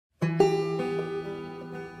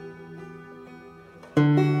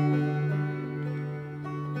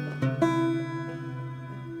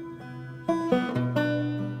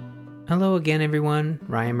again, everyone.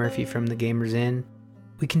 Ryan Murphy from The Gamers Inn.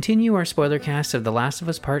 We continue our spoiler cast of The Last of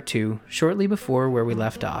Us Part 2 shortly before where we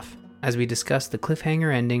left off, as we discuss the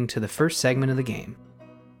cliffhanger ending to the first segment of the game.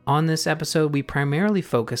 On this episode, we primarily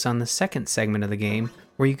focus on the second segment of the game,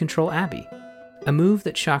 where you control Abby, a move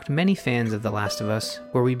that shocked many fans of The Last of Us,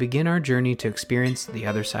 where we begin our journey to experience the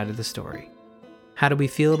other side of the story. How do we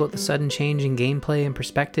feel about the sudden change in gameplay and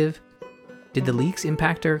perspective? Did the leaks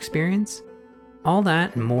impact our experience? All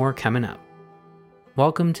that and more coming up.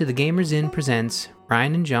 Welcome to The Gamers Inn presents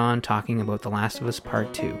Ryan and John talking about The Last of Us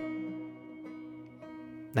Part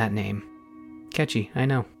 2. That name. Catchy, I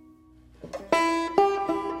know.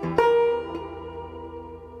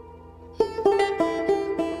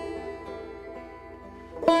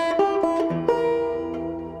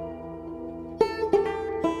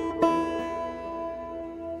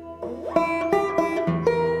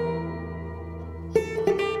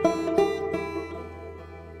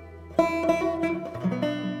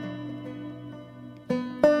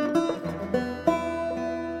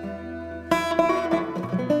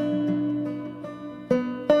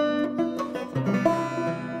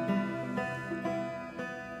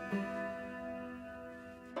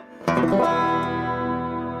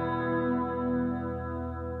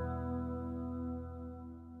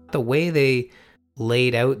 The way they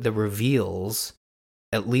laid out the reveals,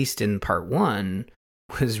 at least in part 1,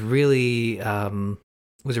 was a really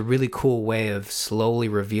cool way of slowly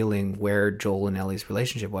revealing where Joel and Ellie's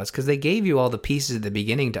relationship was, because they gave you all the pieces at the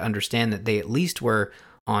beginning to understand that they at least were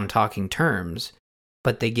on talking terms,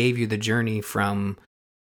 but they gave you the journey from,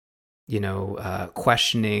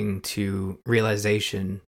 questioning to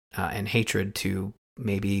realization and hatred to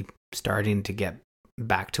maybe starting to get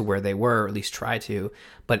back to where they were, or at least try to.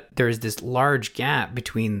 But there's this large gap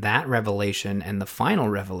between that revelation and the final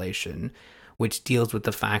revelation, which deals with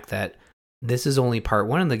the fact that this is only part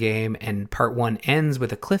 1 of the game, and part 1 ends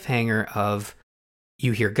with a cliffhanger of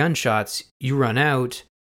you hear gunshots, you run out,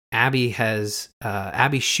 Abby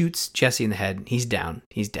shoots Jesse in the head, he's down,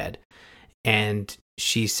 he's dead. And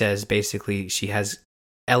she says, basically, she has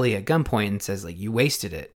Ellie at gunpoint and says, like, you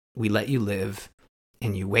wasted it. We let you live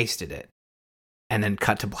and you wasted it. And then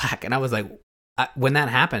cut to black. And I was like, when that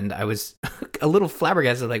happened, I was a little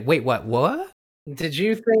flabbergasted, like, wait, what? Did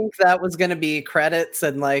you think that was going to be credits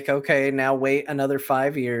and like, okay, now wait another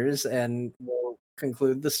 5 years and we'll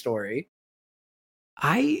conclude the story?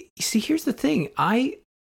 Here's the thing. I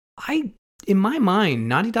in my mind,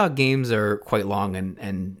 Naughty Dog games are quite long,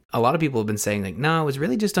 and a lot of people have been saying, like, no, it was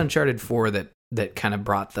really just Uncharted 4 that kind of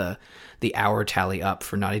brought the hour tally up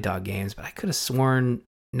for Naughty Dog games. But I could have sworn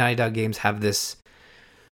Naughty Dog games have this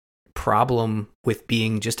problem with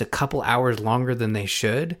being just a couple hours longer than they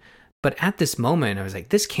should. But at this moment, I was like,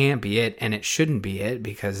 this can't be it, and it shouldn't be it,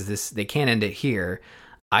 because they can't end it here.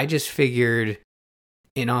 I just figured,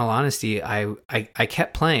 in all honesty, I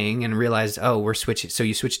kept playing and realized, oh, we're switching. So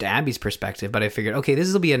you switch to Abby's perspective, but I figured, okay,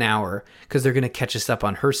 this will be an hour because they're going to catch us up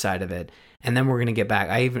on her side of it, and then we're going to get back.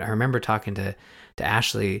 I remember talking to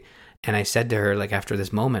Ashley, and I said to her, like, after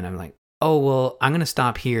this moment, I'm like, oh, well, I'm going to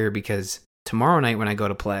stop here because tomorrow night when I go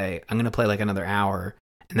to play, I'm going to play like another hour,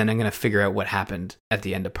 and then I'm going to figure out what happened at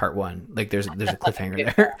the end of part 1. Like, there's a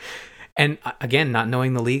cliffhanger there. And again, not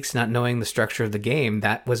knowing the leaks, not knowing the structure of the game,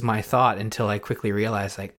 that was my thought until I quickly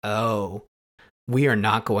realized, like, oh, we are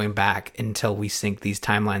not going back until we sync these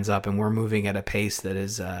timelines up, and we're moving at a pace that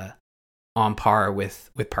is on par with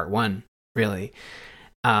part 1, really.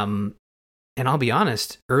 And I'll be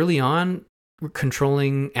honest, early on,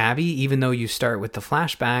 controlling Abby, even though you start with the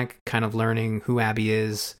flashback, kind of learning who Abby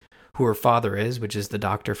is, who her father is, which is the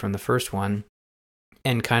doctor from the first one,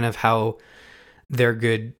 and kind of how they're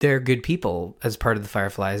good people as part of the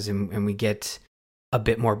Fireflies, and we get a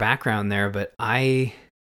bit more background there. But I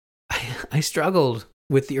struggled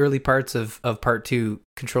with the early parts of part 2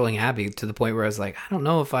 controlling Abby, to the point where I was like, I don't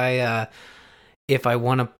know if I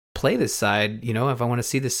want to play this side, if I want to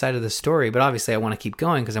see this side of the story. But obviously I want to keep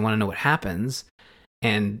going because I want to know what happens.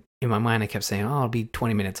 And in my mind I kept saying, oh, it'll be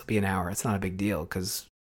 20 minutes, it'll be an hour, it's not a big deal, because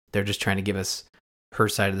they're just trying to give us her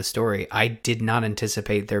side of the story. I did not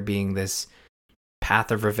anticipate there being this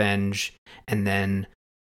path of revenge, and then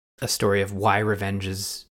a story of why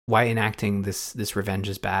enacting this revenge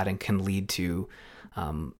is bad and can lead to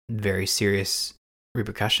very serious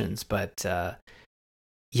repercussions. But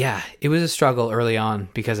yeah, it was a struggle early on,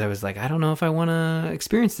 because I was like, I don't know if I want to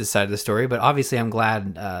experience this side of the story. But obviously I'm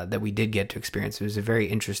glad that we did get to experience it. It was a very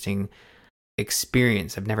interesting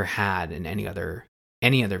experience I've never had in any other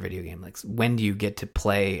video game. Like, when do you get to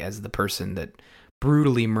play as the person that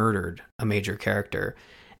brutally murdered a major character,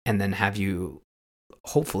 and then have you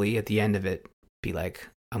hopefully at the end of it be like,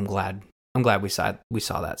 I'm glad I'm glad we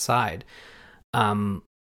saw that side.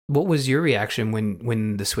 What was your reaction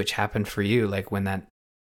when the switch happened for you? Like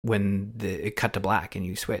it cut to black and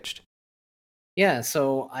you switched? Yeah,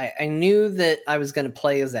 so I knew that I was going to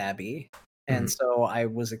play as Abby, and so I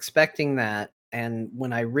was expecting that. And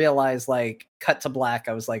when I realized, like, cut to black,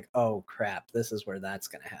 I was like, oh crap, this is where that's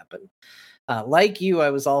going to happen. Like you, I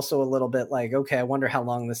was also a little bit like, okay, I wonder how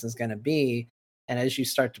long this is going to be. And as you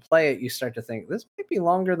start to play it, you start to think this might be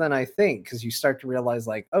longer than I think, because you start to realize,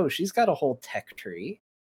 like, oh, she's got a whole tech tree,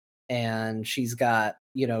 and she's got,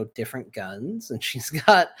 different guns, and she's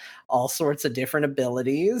got all sorts of different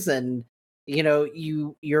abilities, and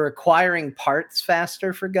you're acquiring parts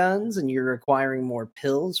faster for guns, and you're acquiring more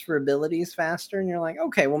pills for abilities faster, and you're like,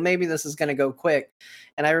 okay, well, maybe this is going to go quick.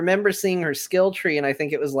 And I remember seeing her skill tree, and I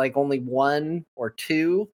think it was like only 1 or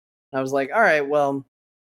 2. And I was like, all right, well,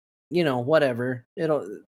 whatever,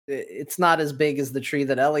 it's not as big as the tree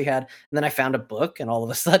that Ellie had. And then I found a book, and all of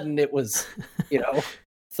a sudden it was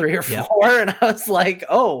 3 or 4. And I was like,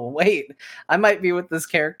 oh wait, I might be with this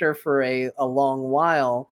character for a long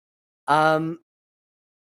while. I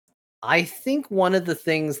think one of the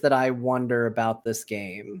things that I wonder about this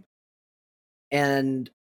game, and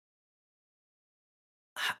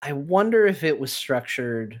I wonder if it was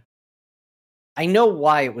structured. I know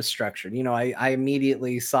why it was structured. I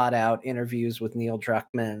immediately sought out interviews with Neil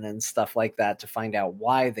Druckmann and stuff like that to find out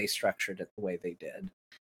why they structured it the way they did.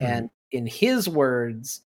 And in his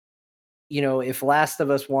words, if Last of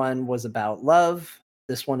Us 1 was about love,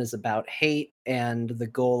 this one is about hate, and the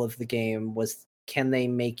goal of the game was, can they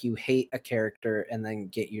make you hate a character and then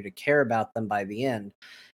get you to care about them by the end?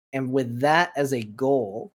 And with that as a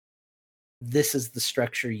goal, this is the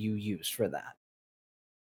structure you use for that.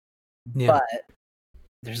 Yeah. But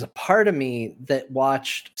there's a part of me that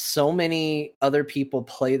watched so many other people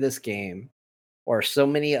play this game, or so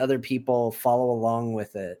many other people follow along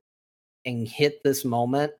with it, and hit this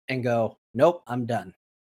moment and go, nope, I'm done.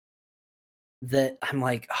 That I'm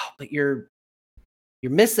like, oh, but you're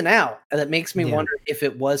missing out. And that makes me wonder if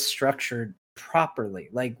it was structured properly.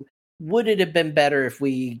 Like, would it have been better if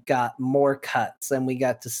we got more cuts and we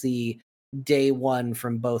got to see day 1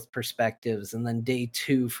 from both perspectives, and then day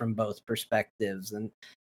 2 from both perspectives? And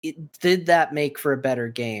did that make for a better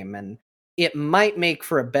game? And it might make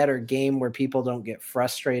for a better game where people don't get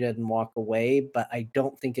frustrated and walk away, but I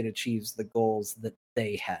don't think it achieves the goals that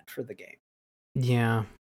they had for the game. Yeah,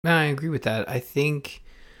 I agree with that. I think,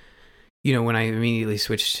 when I immediately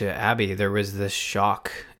switched to Abby, there was this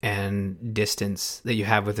shock and distance that you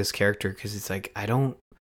have with this character, because it's like, I don't,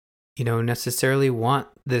 necessarily want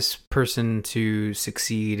this person to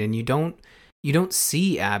succeed. And you don't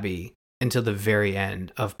see Abby until the very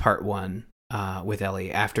end of part 1 with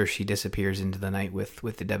Ellie, after she disappears into the night with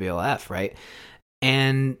the WLF, right?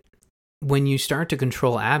 And when you start to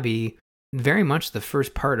control Abby, very much the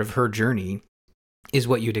first part of her journey is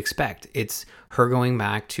what you'd expect. It's her going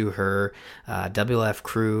back to her WLF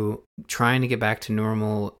crew, trying to get back to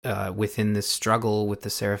normal within this struggle with the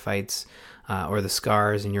Seraphites or the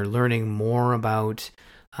Scars, and you're learning more about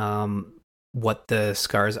what the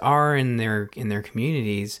Scars are in their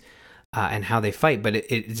communities and how they fight. But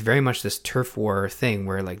it's very much this turf war thing,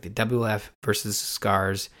 where like the WLF versus the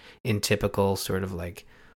Scars in typical sort of like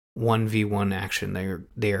 1v1 action.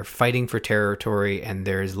 They are fighting for territory, and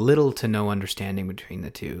there is little to no understanding between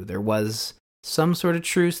the two. There was some sort of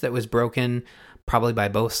truce that was broken, probably by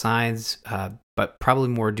both sides, but probably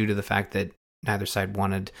more due to the fact that neither side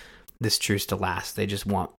wanted this truce to last. They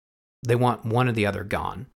want one or the other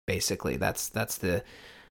gone. Basically, that's the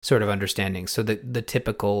sort of understanding. So the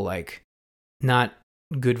typical, like, not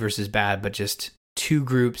good versus bad, but just two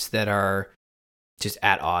groups that are just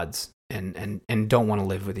at odds and don't want to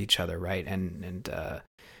live with each other, right? And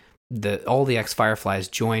all the ex-Fireflies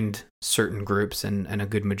joined certain groups, and a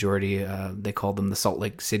good majority, they called them the Salt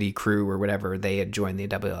Lake City crew or whatever, they had joined the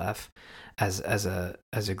WLF as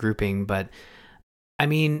a grouping. But I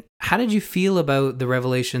mean, how did you feel about the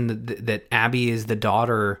revelation that Abby is the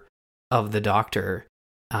daughter of the Doctor?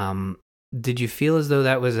 Did you feel as though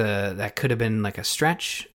that could have been like a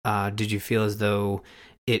stretch? Did you feel as though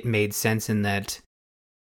it made sense in that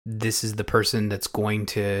this is the person that's going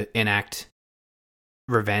to enact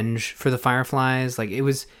revenge for the Fireflies? Like, it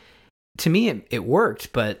was, to me, it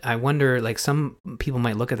worked, but I wonder, like, some people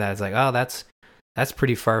might look at that as like, oh, that's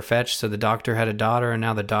pretty far-fetched. So the Doctor had a daughter, and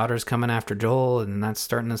now the daughter's coming after Joel, and that's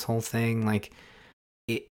starting this whole thing. Like,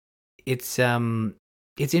 it's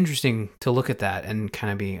interesting to look at that and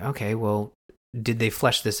kind of be, okay, well, did they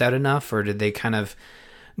flesh this out enough, or did they kind of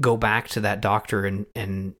go back to that Doctor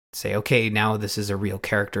and say, okay, now this is a real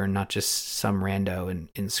character and not just some rando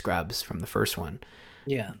in Scrubs from the first one.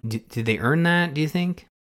 Yeah. Did they earn that, do you think?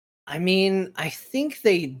 I mean, I think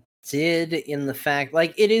they did, in the fact,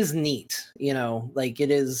 like, it is neat, like,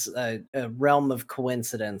 it is a realm of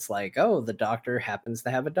coincidence, like, oh, the Doctor happens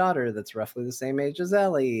to have a daughter that's roughly the same age as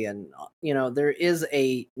Ellie, and there is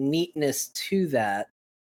a neatness to that.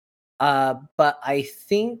 But I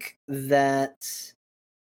think that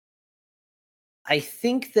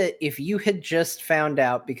if you had just found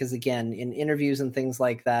out, because again, in interviews and things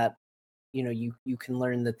like that, you can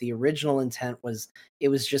learn that the original intent was, it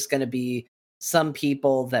was just going to be some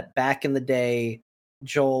people that back in the day,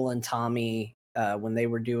 Joel and Tommy, when they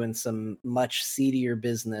were doing some much seedier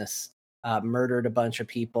business, murdered a bunch of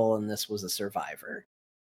people, and this was a survivor.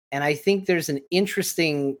 And I think there's an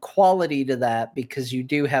interesting quality to that, because you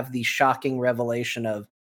do have the shocking revelation of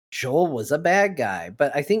Joel was a bad guy.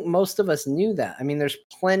 But I think most of us knew that. I mean, there's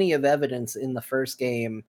plenty of evidence in the first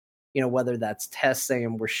game, whether that's Tess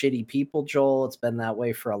saying we're shitty people, Joel, it's been that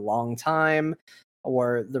way for a long time,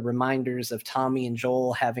 or the reminders of Tommy and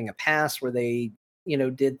Joel having a past where they,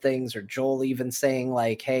 did things, or Joel even saying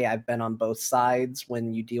like, hey, I've been on both sides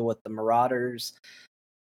when you deal with the Marauders.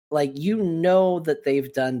 Like, that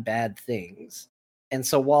they've done bad things. And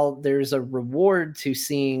so while there's a reward to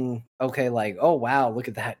seeing, okay, like, oh, wow, look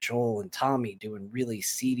at that, Joel and Tommy doing really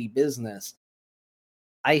seedy business,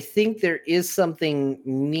 I think there is something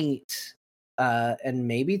neat, and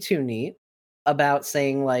maybe too neat, about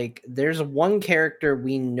saying, like, there's one character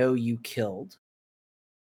we know you killed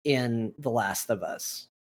in The Last of Us,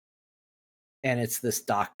 and it's this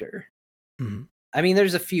Doctor. Mm-hmm. I mean,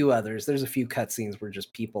 there's a few others. There's a few cutscenes where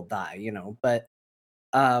just people die, but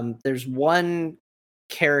there's one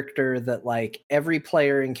character that, like, every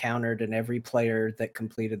player encountered and every player that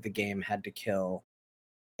completed the game had to kill,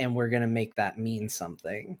 and we're going to make that mean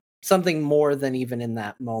something more than even in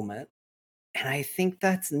that moment. And I think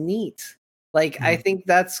that's neat. Like, I think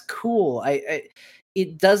that's cool.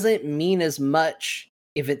 It doesn't mean as much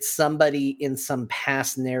if it's somebody in some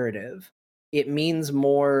past narrative. It means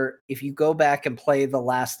more if you go back and play The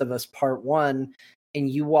Last of Us Part 1 and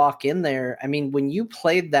you walk in there. I mean, when you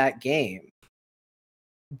played that game,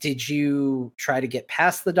 did you try to get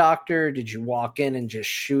past the Doctor? Did you walk in and just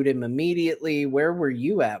shoot him immediately? Where were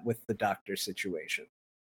you at with the Doctor situation?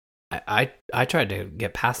 I tried to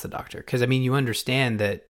get past the Doctor, because, I mean, you understand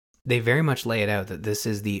that they very much lay it out that this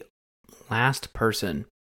is the last person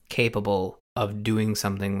capable of doing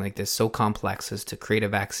something like this, so complex as to create a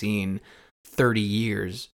vaccine 30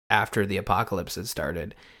 years after the apocalypse had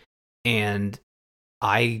started. And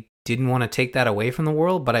I didn't want to take that away from the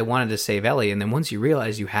world, but I wanted to save Ellie. And then once you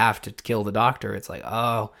realize you have to kill the Doctor, it's like,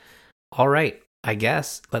 oh, all right, I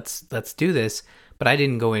guess let's do this. But I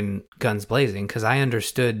didn't go in guns blazing, because I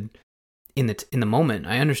understood in the moment,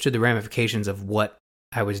 I understood the ramifications of what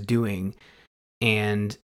I was doing,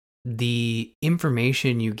 and the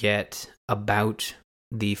information you get about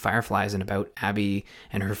the Fireflies and about Abby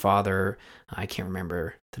and her father. I can't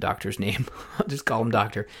remember the Doctor's name. I'll just call him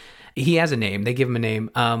Doctor. He has a name. They give him a name.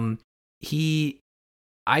 I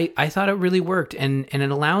thought it really worked, and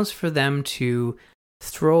it allows for them to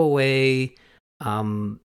throw away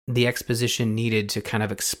the exposition needed to kind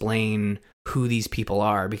of explain who these people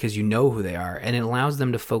are, because you know who they are, and it allows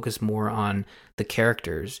them to focus more on the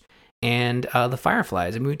characters and the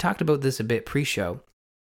Fireflies. I mean, we talked about this a bit pre-show,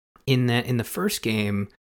 in that in the first game,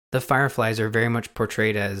 the Fireflies are very much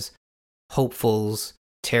portrayed as hopefuls,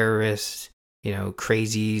 terrorists,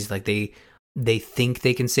 crazies. Like, they think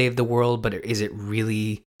they can save the world, but is it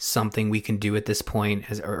really something we can do at this point?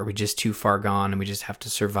 Or are we just too far gone and we just have to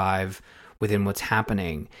survive within what's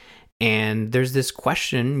happening? And there's this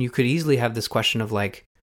question, you could easily have this question of, like,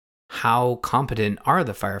 how competent are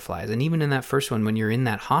the Fireflies? And even in that first one, when you're in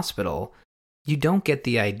that hospital, you don't get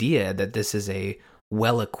the idea that this is a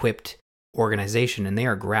well-equipped organization, and they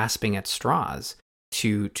are grasping at straws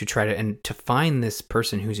to try to find this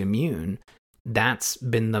person who's immune. That's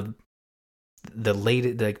been the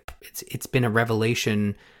latest, like, it's been a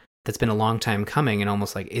revelation that's been a long time coming, and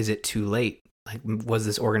almost like, is it too late? Like, was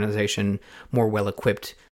this organization more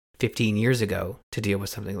well-equipped 15 years ago to deal with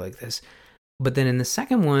something like this? But then in the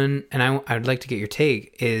second one, and I'd like to get your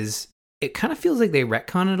take, is it kind of feels like they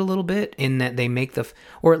retcon it a little bit, in that they make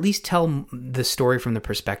or at least tell the story from the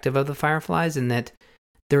perspective of the Fireflies, in that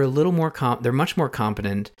they're a little more they're much more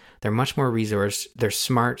competent, they're much more resourced, they're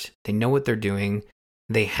smart, they know what they're doing,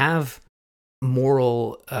 they have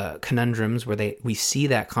moral conundrums where we see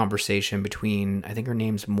that conversation between, I think her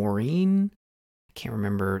name's Maureen, I can't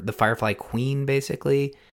remember, the Firefly Queen,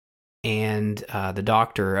 basically, and the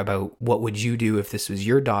doctor about what would you do if this was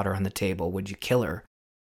your daughter on the table? Would you kill her?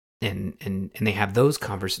 And they have those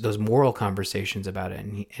moral conversations about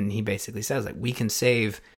it, and he basically says, like, we can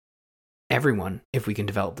save everyone if we can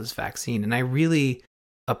develop this vaccine. And I really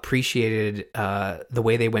appreciated the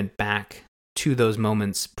way they went back to those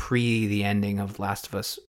moments pre the ending of Last of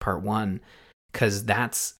Us Part 1, because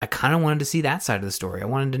I kind of wanted to see that side of the story. I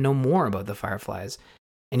wanted to know more about the Fireflies,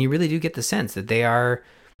 and you really do get the sense that they were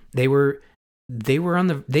on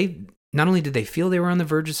the, they not only did they feel they were on the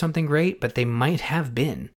verge of something great, but they might have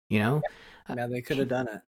been, you know? Yeah, they could have done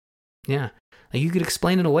it. Yeah. Like, you could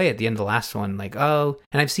explain it away at the end of the last one, like, oh,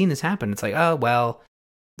 and I've seen this happen. It's like, oh, well,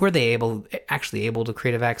 were they actually able to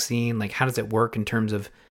create a vaccine? Like, how does it work in terms of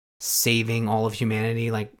saving all of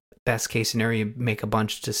humanity? Like, best case scenario, you make a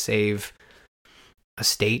bunch to save a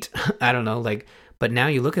state. I don't know. Like, but now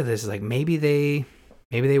you look at this, like, maybe they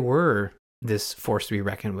were this force to be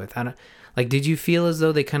reckoned with. I don't, like, did you feel as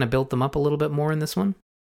though they kind of built them up a little bit more in this one?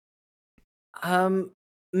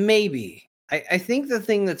 Maybe. I think the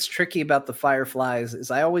thing that's tricky about the Fireflies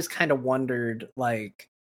is I always kind of wondered, like,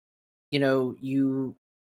 you know,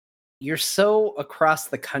 you're so across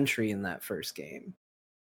the country in that first game,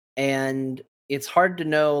 and it's hard to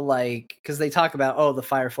know, like, because they talk about, oh, the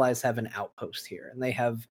Fireflies have an outpost here and they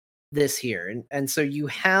have this here, and so you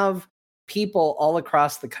have people all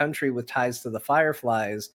across the country with ties to the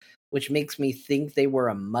Fireflies, which makes me think they were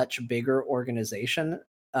a much bigger organization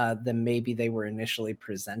than maybe they were initially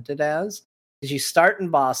presented as. Because you start in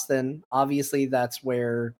Boston, obviously that's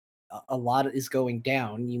where a lot is going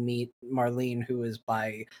down. You meet Marlene, who is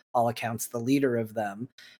by all accounts the leader of them,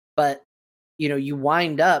 but you know, you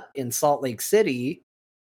wind up in Salt Lake City,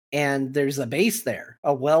 and there's a base there,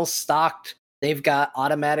 a well-stocked. They've got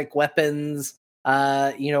automatic weapons,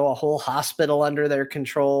 you know, a whole hospital under their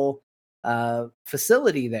control,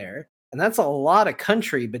 facility there, and that's a lot of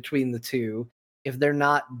country between the two if they're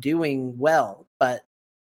not doing well. But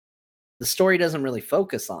the story doesn't really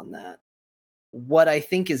focus on that. What I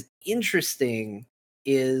think is interesting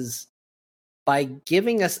is by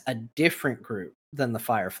giving us a different group than the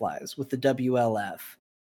Fireflies with the WLF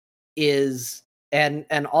is, and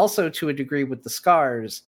also to a degree with the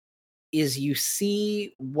Scars, is you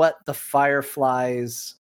see what the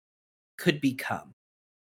Fireflies could become.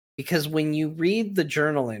 Because when you read the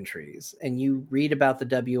journal entries and you read about the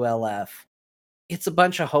WLF, it's a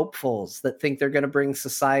bunch of hopefuls that think they're going to bring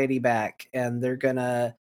society back and they're going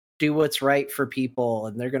to do what's right for people,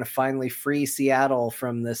 and they're going to finally free Seattle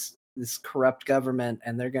from this corrupt government,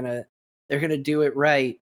 and they're going to do it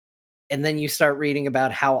right. And then you start reading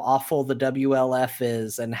about how awful the WLF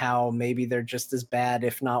is and how maybe they're just as bad,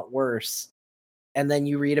 if not worse. And then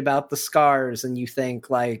you read about the Scars and you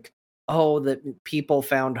think, like, oh, that people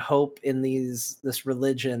found hope in this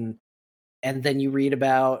religion. And then you read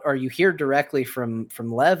about, or you hear directly from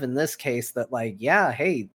Lev in this case, that, like, yeah,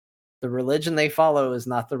 hey, the religion they follow is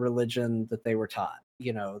not the religion that they were taught.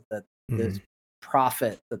 You know, that this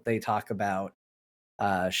prophet that they talk about,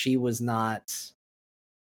 she was not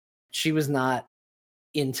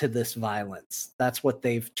into this violence. That's what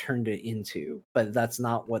they've turned it into, but that's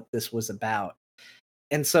not what this was about.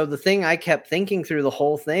 And so the thing I kept thinking through the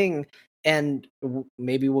whole thing, and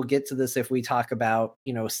maybe we'll get to this if we talk about,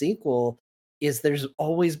 you know, a sequel, is there's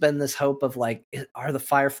always been this hope of, like, are the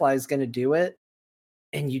Fireflies going to do it?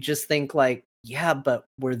 And you just think, like, yeah, but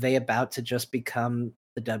were they about to just become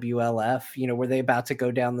the WLF? You know, were they about to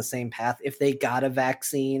go down the same path? If they got a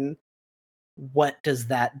vaccine, what does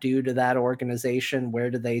that do to that organization?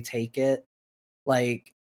 Where do they take it?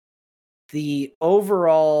 Like, the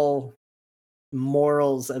overall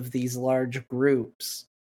morals of these large groups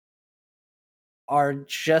are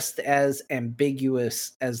just as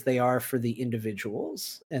ambiguous as they are for the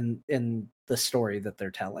individuals in the story that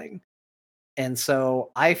they're telling. And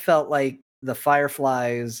so I felt like the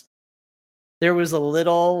Fireflies, there was a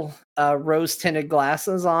little rose-tinted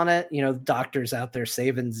glasses on it. You know, doctors out there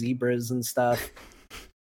saving zebras and stuff.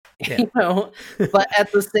 Yeah. You know, but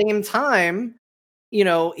at the same time, you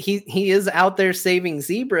know, he is out there saving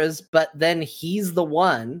zebras, but then he's the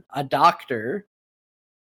one, a doctor,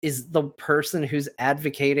 is the person who's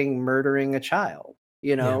advocating murdering a child.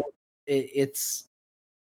 You know, yeah.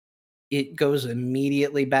 It goes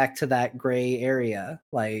immediately back to that gray area.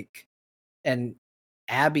 Like, and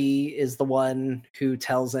Abby is the one who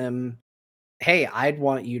tells him, hey, I'd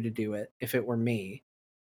want you to do it if it were me.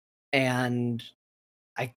 And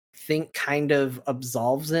I think kind of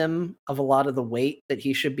absolves him of a lot of the weight that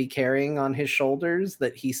he should be carrying on his shoulders,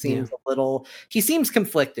 that he seems he seems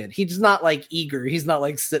conflicted. He's not, like, eager. He's not,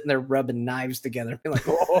 like, sitting there rubbing knives together being like,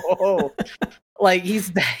 oh, Like he's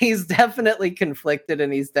definitely conflicted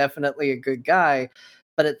and he's definitely a good guy,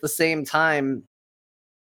 but at the same time,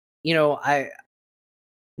 you know,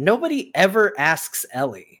 nobody ever asks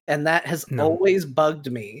Ellie, and that has No. always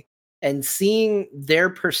bugged me. And seeing their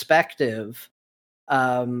perspective,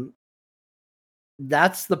 um,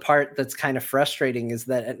 that's the part that's kind of frustrating, is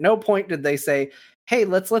that at no point did they say, "Hey,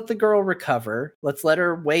 let's let the girl recover. Let's let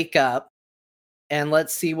her wake up and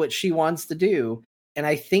let's see what she wants to do." And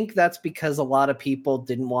I think that's because a lot of people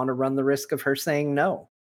didn't want to run the risk of her saying no.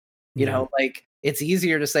 You Yeah. know, like, it's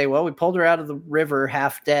easier to say, "Well, we pulled her out of the river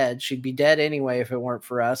half dead. She'd be dead anyway if it weren't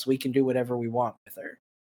for us. We can do whatever we want with her."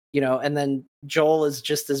 You know, and then Joel is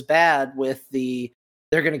just as bad with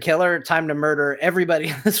they're going to kill her, time to murder everybody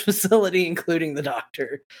in this facility, including the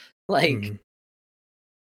doctor. Like,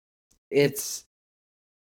 it's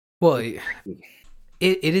well, it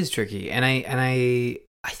is tricky, and I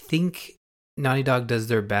think Naughty Dog does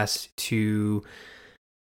their best to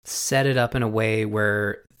set it up in a way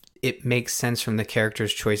where it makes sense from the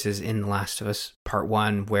characters' choices in The Last of Us Part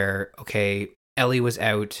 1, where, okay, Ellie was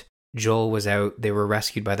out, Joel was out, they were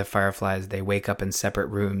rescued by the Fireflies, they wake up in separate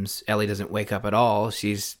rooms. Ellie doesn't wake up at all,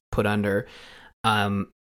 she's put under.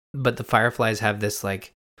 But the Fireflies have this,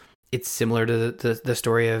 like, it's similar to the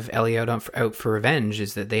story of Ellie out for revenge,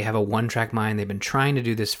 is that they have a one-track mind. They've been trying to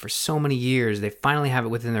do this for so many years. They finally have it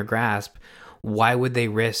within their grasp. Why would they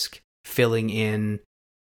risk filling in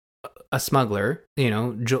a smuggler? You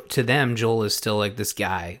know, to them, Joel is still like this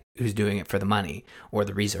guy who's doing it for the money or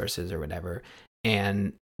the resources or whatever.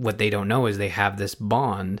 And what they don't know is they have this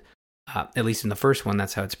bond, at least in the first one,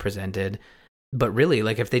 that's how it's presented. But really,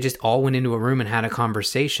 like, if they just all went into a room and had a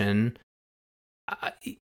conversation,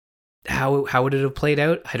 how would it have played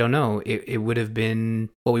out? I don't know. It would have been,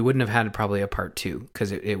 well, we wouldn't have had probably a part 2,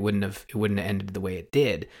 because it wouldn't have ended the way it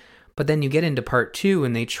did. But then you get into part 2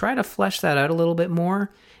 and they try to flesh that out a little bit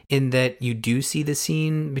more, in that you do see the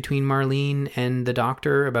scene between Marlene and the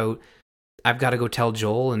doctor about, I've got to go tell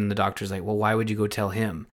Joel, and the doctor's like, well, why would you go tell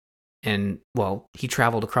him? And, well, he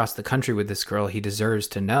traveled across the country with this girl, he deserves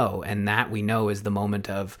to know. And that, we know, is the moment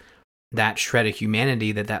of that shred of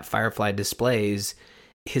humanity that Firefly displays,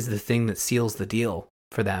 is the thing that seals the deal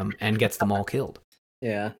for them and gets them all killed.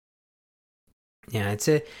 Yeah. It's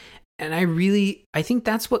and I think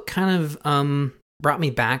that's what kind of brought me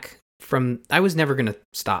back from, I was never going to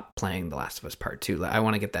stop playing The Last of Us Part 2. I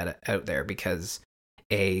want to get that out there, because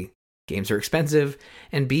A, games are expensive,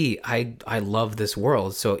 and B, I love this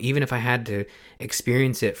world. So even if I had to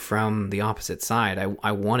experience it from the opposite side,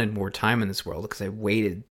 I wanted more time in this world, because I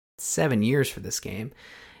waited 7 years for this game.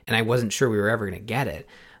 And I wasn't sure we were ever going to get it.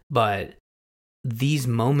 But these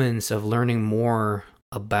moments of learning more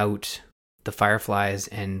about the Fireflies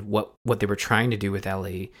and what they were trying to do with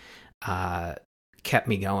Ellie kept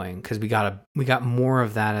me going, because we got more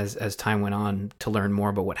of that as time went on, to learn more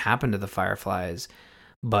about what happened to the Fireflies.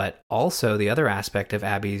 But also the other aspect of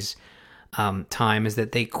Abby's time is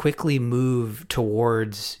that they quickly move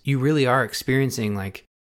towards, you really are experiencing, like,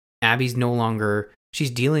 Abby's no longer,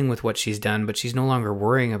 she's dealing with what she's done, but she's no longer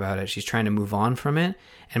worrying about it. She's trying to move on from it.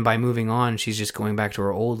 And by moving on, she's just going back to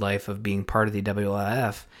her old life of being part of the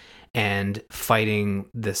WLF and fighting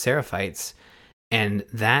the Seraphites. And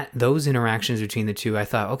those interactions between the two, I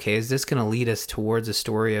thought, okay, is this going to lead us towards a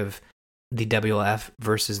story of the WLF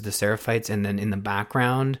versus the Seraphites? And then in the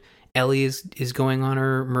background, Ellie is going on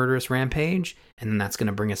her murderous rampage, and then that's going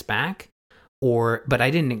to bring us back? But I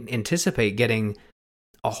didn't anticipate getting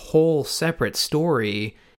a whole separate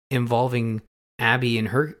story involving Abby and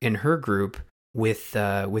her group with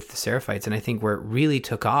the Seraphites. And I think where it really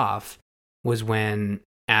took off was when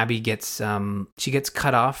Abby gets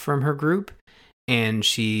cut off from her group, and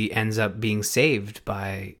she ends up being saved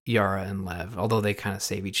by Yara and Lev, although they kind of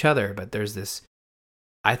save each other. But there's this,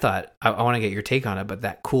 I thought, I want to get your take on it, but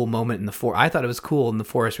that cool moment in the forest, I thought it was cool in the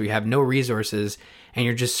forest where you have no resources and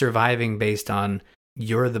you're just surviving based on,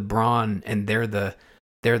 you're the brawn and they're the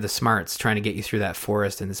smarts trying to get you through that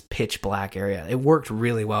forest in this pitch black area. It worked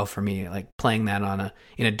really well for me, like playing that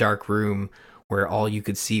in a dark room where all you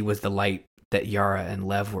could see was the light that Yara and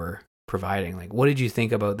Lev were providing. Like, what did you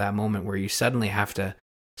think about that moment where you suddenly have to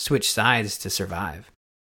switch sides to survive?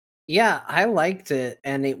 Yeah, I liked it,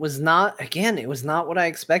 and it was not what I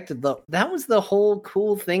expected, though. That was the whole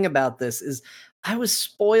cool thing about this, is I was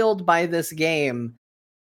spoiled by this game,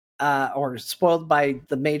 or spoiled by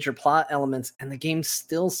the major plot elements, and the game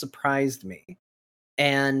still surprised me.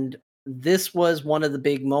 And this was one of the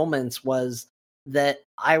big moments, was that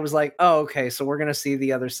I was like, oh, okay, so we're going to see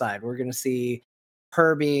the other side. We're going to see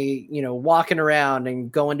Herbie, walking around and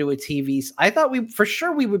going to a TV. I thought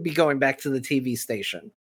we would be going back to the TV station.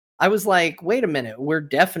 I was like, wait a minute, we're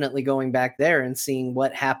definitely going back there and seeing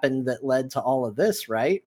what happened that led to all of this,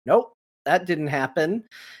 right? Nope, that didn't happen.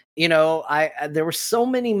 You know, there were so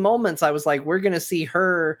many moments I was like, we're going to see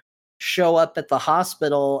her show up at the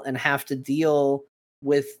hospital and have to deal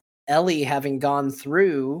with Ellie having gone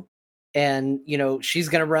through, and you know, she's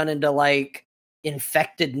going to run into like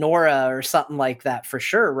infected Nora or something like that for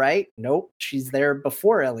sure, right? Nope, she's there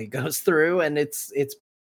before Ellie goes through, and it's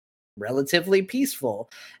relatively peaceful.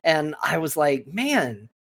 And I was like, man,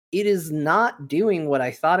 it is not doing what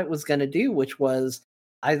I thought it was going to do, which was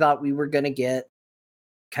I thought we were going to get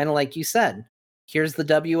kind of like you said, here's the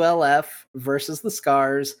WLF versus the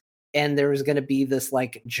Scars, and there was going to be this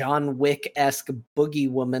like John Wick-esque boogie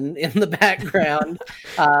woman in the background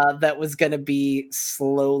that was going to be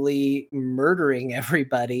slowly murdering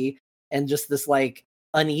everybody, and just this like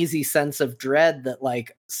uneasy sense of dread that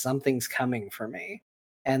like something's coming for me.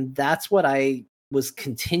 And that's what I was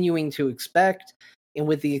continuing to expect. And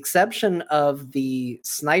with the exception of the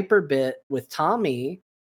sniper bit with Tommy,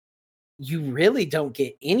 you really don't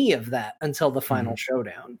get any of that until the final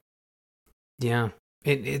showdown. Yeah.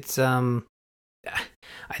 It's I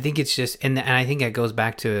think it's just, and I think it goes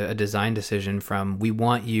back to a design decision from, we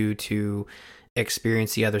want you to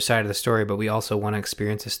experience the other side of the story, but we also want to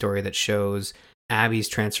experience a story that shows Abby's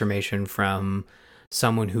transformation from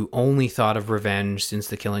someone who only thought of revenge since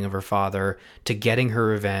the killing of her father to getting her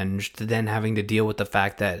revenge, to then having to deal with the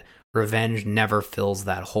fact that revenge never fills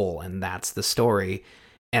that hole. And that's the story.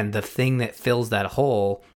 And the thing that fills that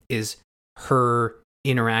hole is her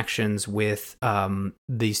interactions with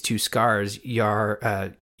these two Scars,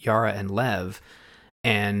 Yara and Lev.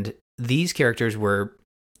 And these characters were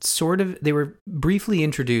they were briefly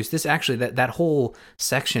introduced. This actually, that whole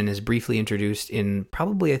section is briefly introduced in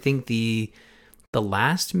probably, I think, the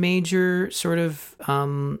last major sort of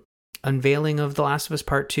unveiling of The Last of Us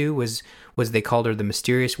Part 2 was they called her the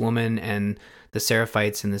Mysterious Woman and the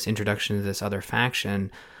Seraphites in this introduction to this other faction.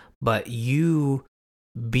 But you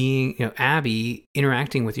being, you know, Abby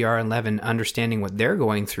interacting with Yara and Levin, understanding what they're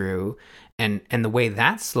going through, and the way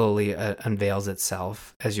that slowly unveils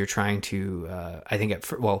itself as you're trying to, I think,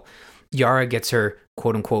 Yara gets her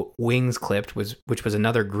quote unquote wings clipped, which was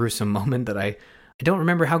another gruesome moment that I don't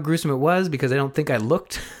remember how gruesome it was because I don't think I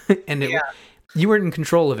looked, and you weren't in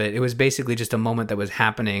control of it. It was basically just a moment that was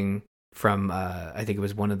happening from, I think it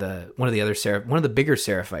was one of the bigger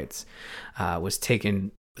Seraphites was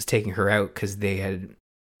taking her out because they had,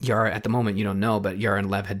 Yara, at the moment you don't know, but Yara and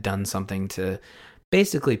Lev had done something to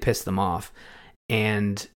basically piss them off,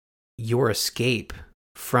 and your escape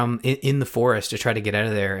from in the forest to try to get out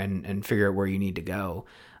of there and figure out where you need to go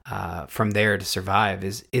from there to survive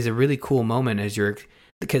is a really cool moment,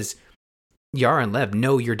 because Yara and Lev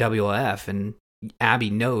know you're WLF, and Abby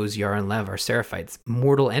knows Yara and Lev are Seraphites,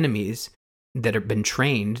 mortal enemies that have been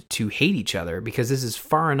trained to hate each other, because this is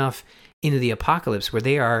far enough into the apocalypse where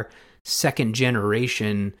they are second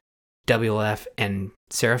generation WLF and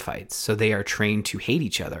Seraphites, so they are trained to hate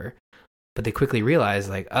each other. But they quickly realize,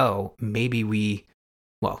 like, oh, maybe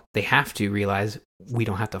they have to realize we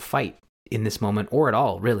don't have to fight in this moment or at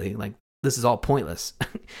all, really. Like, this is all pointless.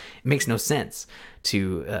 It makes no sense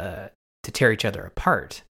to tear each other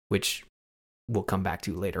apart, which we'll come back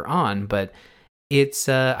to later on. But it's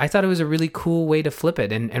I thought it was a really cool way to flip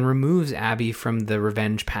it and removes Abby from the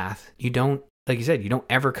revenge path. You don't, like you said, you don't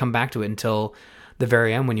ever come back to it until the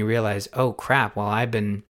very end when you realize, oh crap, while I've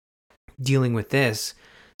been dealing with this,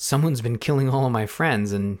 someone's been killing all of my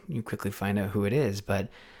friends, and you quickly find out who it is. But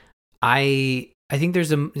I think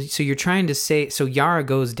so you're trying to say, so Yara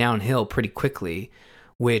goes downhill pretty quickly,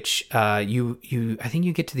 which I think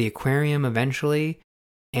you get to the aquarium eventually,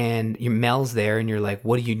 and your Mel's there, and you're like,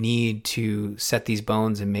 what do you need to set these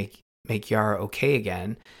bones and make Yara okay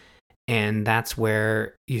again? And that's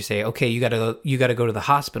where you say, okay, you gotta go to the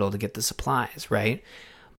hospital to get the supplies, right?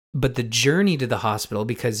 But the journey to the hospital,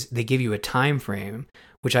 because they give you a time frame,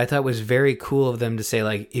 which I thought was very cool of them to say,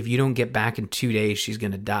 like, if you don't get back in 2 days, she's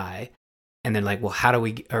gonna die. And then, like, well, how do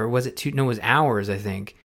we? Or was it it was hours, I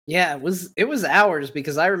think. Yeah, it was hours,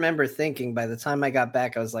 because I remember thinking by the time I got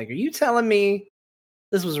back, I was like, are you telling me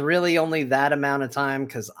this was really only that amount of time?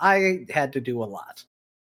 Because I had to do a lot.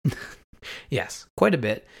 Yes, quite a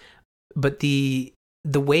bit. But the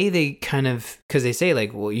way they kind of, because they say,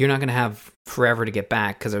 like, well, you're not going to have forever to get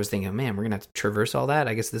back, because I was thinking, man, we're going to have to traverse all that.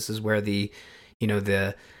 I guess this is where I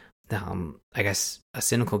guess a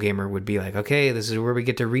cynical gamer would be like, okay, this is where we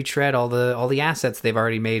get to retread all the assets they've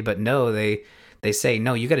already made. But no, they say,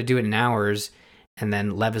 no, you got to do it in hours. And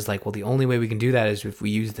then Lev is like, well, the only way we can do that is if we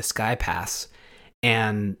use the Sky Pass.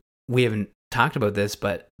 And we haven't talked about this,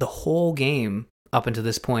 but the whole game up until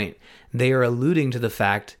this point, they are alluding to the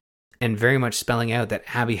fact and very much spelling out that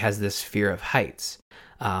Abby has this fear of heights.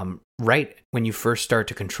 Right when you first start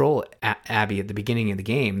to control Abby at the beginning of the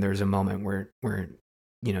game, there's a moment where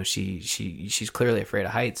she's clearly afraid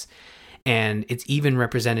of heights, and it's even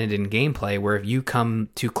represented in gameplay where if you come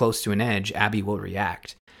too close to an edge, Abby will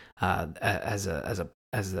react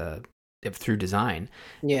through design.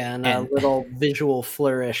 Yeah, and a little visual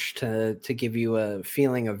flourish to give you a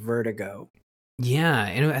feeling of vertigo. Yeah,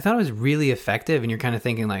 and I thought it was really effective, and you're kind of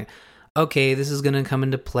thinking like, okay, this is going to come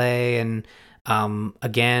into play, and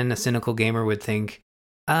again, a cynical gamer would think,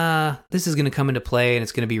 this is going to come into play, and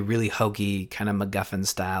it's going to be really hokey, kind of MacGuffin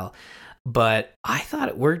style. But I thought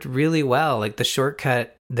it worked really well. Like the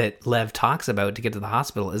shortcut that Lev talks about to get to the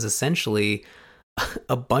hospital is essentially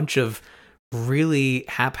a bunch of really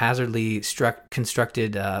haphazardly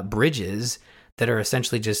constructed bridges that are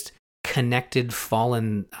essentially just connected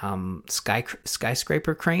fallen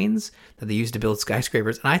skyscraper cranes that they use to build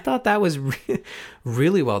skyscrapers. And I thought that was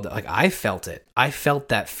really well done. Like I felt it. I felt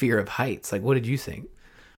that fear of heights. Like, what did you think?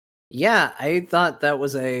 Yeah, I thought that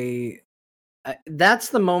was that's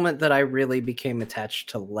the moment that I really became attached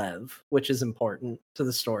to Lev, which is important to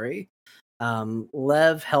the story.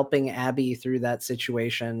 Lev helping Abby through that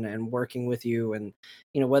situation and working with you, and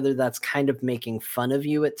whether that's kind of making fun of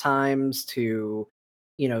you at times to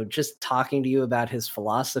just talking to you about his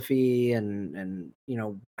philosophy and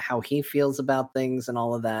how he feels about things and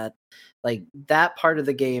all of that. Like that part of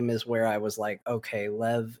the game is where I was like, okay,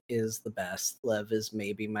 Lev is the best. Lev is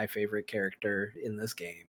maybe my favorite character in this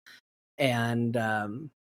game. And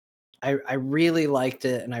I really liked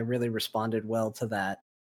it, and I really responded well to that.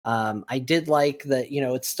 I did like that,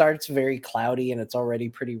 it starts very cloudy and it's already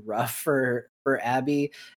pretty rough for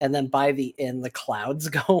Abby, and then by the end the clouds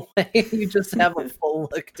go away. You just have a full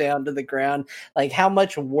look down to the ground. Like how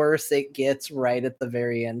much worse it gets right at the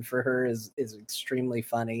very end for her is extremely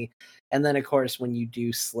funny. And then of course when you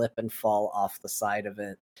do slip and fall off the side of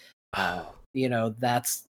it,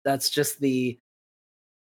 that's just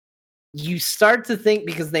you start to think,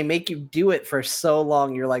 because they make you do it for so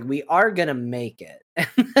long, you're like, we are gonna make it,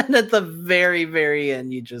 and then at the very very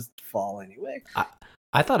end you just fall anyway.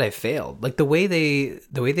 I thought I failed. Like the way they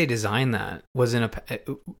designed that was it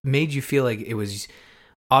made you feel like it was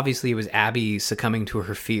obviously it was Abby succumbing to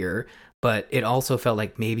her fear, but it also felt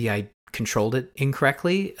like maybe I controlled it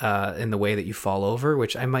incorrectly in the way that you fall over,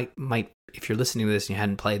 which I might if you're listening to this and you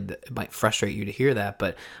hadn't played, it might frustrate you to hear that,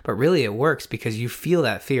 but really it works because you feel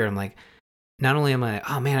that fear. I'm like, not only am I,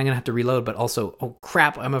 oh man, I'm gonna have to reload, but also, oh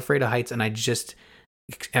crap, I'm afraid of heights, and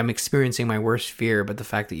I'm experiencing my worst fear. But the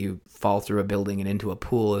fact that you fall through a building and into a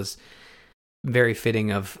pool is very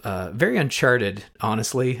fitting of very Uncharted.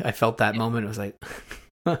 Honestly, I felt that moment. It was like,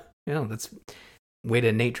 that's way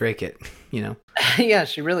to Nate Drake it, Yeah,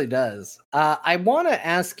 she really does. I want to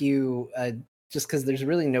ask you, just because there's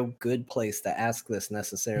really no good place to ask this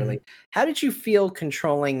necessarily. Mm-hmm. How did you feel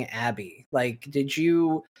controlling Abby? Like, did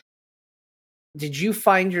you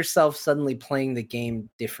find yourself suddenly playing the game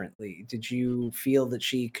differently? Did you feel that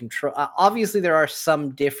she control? Obviously, there are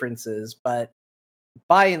some differences, but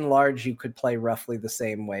by and large, you could play roughly the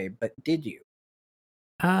same way. But did you?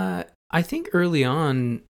 I think early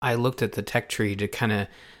on, I looked at the tech tree to kind of,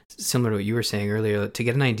 similar to what you were saying earlier, to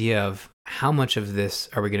get an idea of how much of this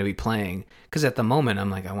are we going to be playing. Because at the moment,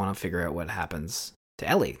 I'm like, I want to figure out what happens to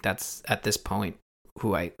Ellie. That's at this point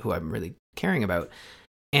who I'm really caring about.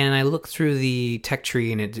 And I looked through the tech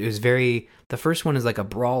tree, and it was the first one is like a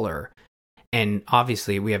brawler. And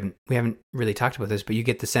obviously, we haven't really talked about this, but you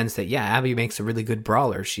get the sense that, yeah, Abby makes a really good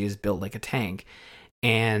brawler. She is built like a tank.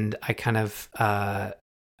 And I kind of,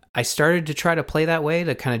 I started to try to play that way,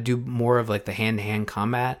 to kind of do more of like the hand-to-hand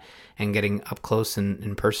combat and getting up close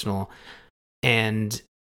and personal. And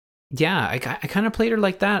yeah, I kind of played her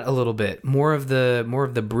like that a little bit, more of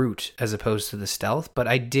the brute as opposed to the stealth. But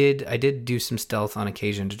I did do some stealth on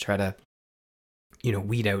occasion to try to,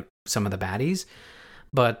 weed out some of the baddies.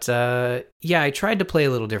 But yeah, I tried to play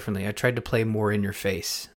a little differently. I tried to play more in your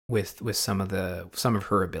face with some of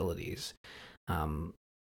her abilities.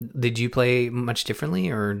 Did you play much differently,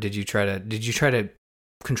 or did you try to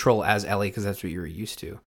control as Ellie because that's what you were used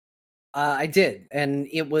to? I did, and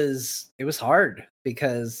it was hard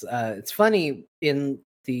because it's funny, in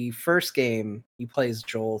the first game you play as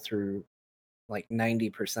Joel through like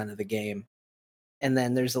 90% of the game, and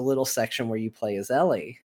then there's a little section where you play as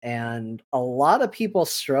Ellie, and a lot of people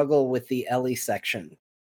struggle with the Ellie section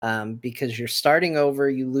because you're starting over,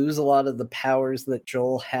 you lose a lot of the powers that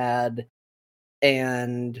Joel had,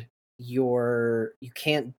 and you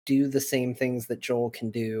can't do the same things that Joel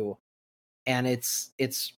can do, and it's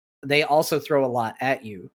they also throw a lot at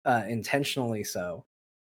you, intentionally so.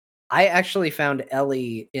 I actually found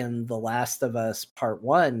Ellie in The Last of Us Part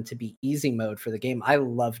 1 to be easy mode for the game. I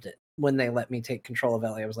loved it when they let me take control of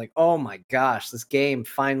Ellie. I was like, oh my gosh, this game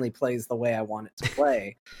finally plays the way I want it to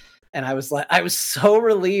play. And I was so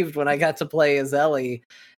relieved when I got to play as Ellie.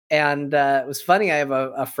 And it was funny, I have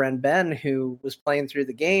a friend, Ben, who was playing through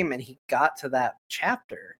the game, and he got to that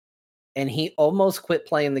chapter. And he almost quit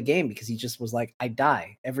playing the game because he just was like, I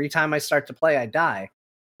die. Every time I start to play, I die.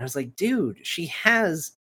 I was like, dude, she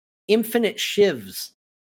has infinite shivs.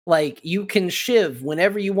 Like, you can shiv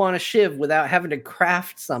whenever you want to shiv without having to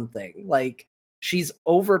craft something. Like, she's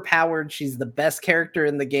overpowered. She's the best character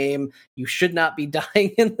in the game. You should not be dying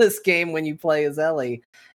in this game when you play as Ellie.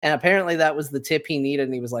 And apparently that was the tip he needed.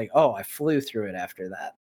 And he was like, oh, I flew through it after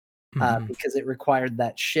that, because it required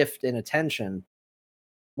that shift in attention.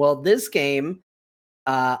 Well, this game,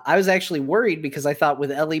 I was actually worried because I thought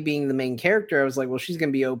with Ellie being the main character, I was like, well, she's going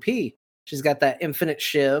to be OP. She's got that infinite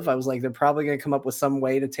shiv. I was like, they're probably going to come up with some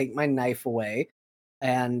way to take my knife away.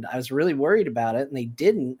 And I was really worried about it, and they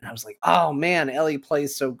didn't. And I was like, oh man, Ellie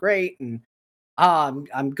plays so great. And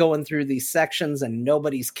I'm going through these sections and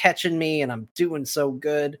nobody's catching me and I'm doing so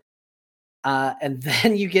good. And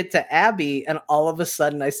then you get to Abby, and all of a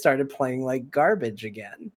sudden I started playing like garbage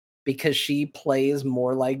again, because she plays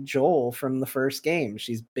more like Joel from the first game.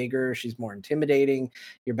 She's bigger, she's more intimidating.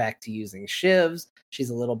 You're back to using shivs. She's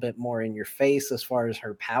a little bit more in your face as far as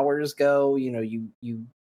her powers go. You know,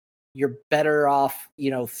 you're better off, you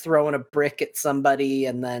know, throwing a brick at somebody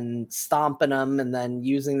and then stomping them and then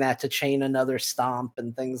using that to chain another stomp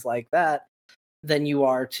and things like that than you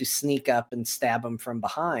are to sneak up and stab them from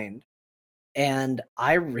behind. And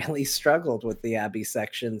I really struggled with the Abby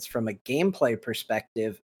sections from a gameplay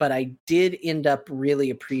perspective, but I did end up really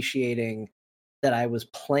appreciating that I was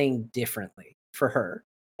playing differently for her.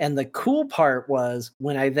 And the cool part was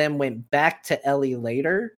when I then went back to Ellie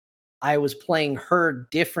later, I was playing her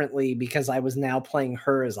differently because I was now playing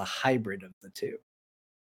her as a hybrid of the two.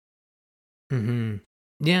 Mm-hmm.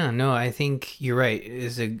 Yeah, no, I think you're right.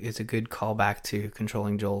 It's a good callback to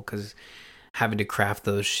controlling Joel, because having to craft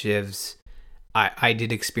those shivs, I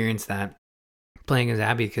did experience that playing as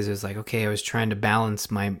Abby, because it was like, okay, I was trying to balance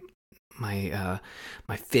my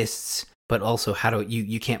fists, but also how do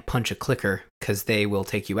you can't punch a clicker because they will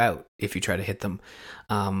take you out if you try to hit them.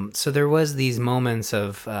 So there was these moments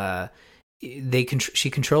of she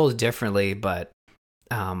controls differently, but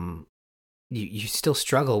you still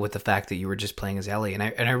struggle with the fact that you were just playing as Ellie, and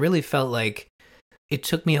I really felt like it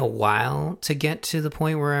took me a while to get to the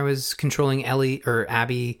point where I was controlling Ellie or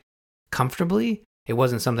Abby comfortably. It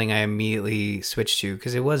wasn't something I immediately switched to,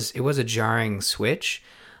 because it was a jarring switch.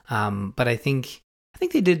 But I think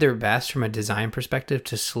they did their best from a design perspective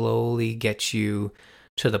to slowly get you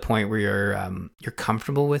to the point where you're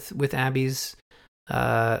comfortable with Abby's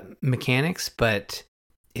mechanics. But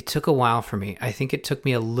it took a while for me. I think it took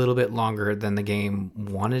me a little bit longer than the game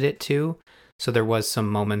wanted it to. So there was some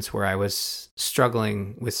moments where I was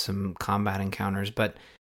struggling with some combat encounters, but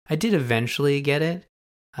I did eventually get it.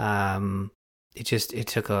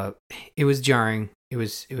 It was jarring. It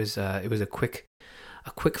was a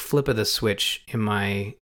quick flip of the switch in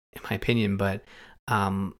my opinion, but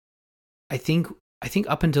I think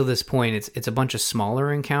up until this point it's a bunch of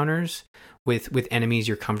smaller encounters with enemies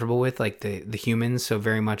you're comfortable with, like the humans. So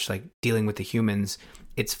very much like dealing with the humans,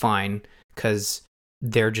 it's fine because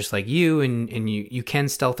they're just like you, and you can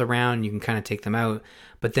stealth around, you can kind of take them out.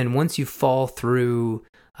 But then once you fall through,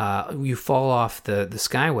 you fall off the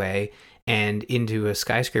skyway and into a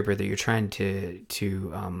skyscraper that you're trying to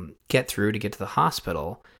get through to get to the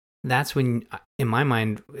hospital. That's when, in my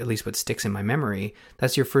mind, at least what sticks in my memory,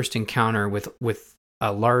 that's your first encounter with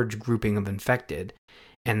a large grouping of infected.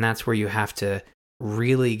 And that's where you have to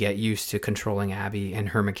really get used to controlling Abby and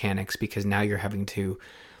her mechanics, because now you're having to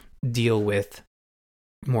deal with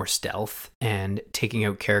more stealth and taking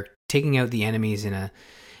out the enemies in a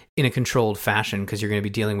controlled fashion, because you're going to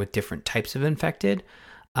be dealing with different types of infected.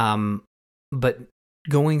 But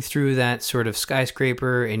going through that sort of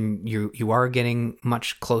skyscraper, and you are getting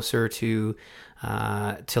much closer to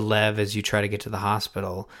Lev as you try to get to the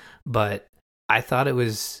hospital. But I thought it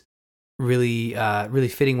was really really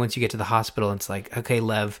fitting once you get to the hospital. It's like, okay,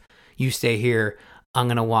 Lev, you stay here. I'm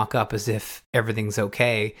gonna walk up as if everything's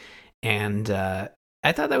okay. And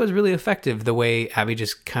I thought that was really effective, the way Abby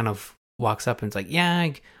just kind of walks up and it's like,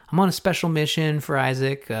 yeah, I'm on a special mission for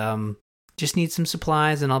Isaac. Just need some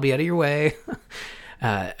supplies and I'll be out of your way.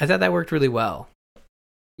 I thought that worked really well.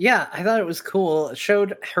 Yeah, I thought it was cool. It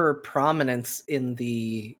showed her prominence in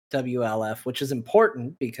the WLF, which is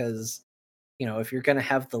important because, if you're going to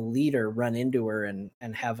have the leader run into her and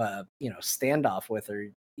have a, standoff with her,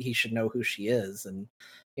 he should know who she is. And,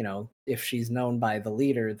 if she's known by the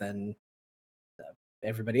leader, then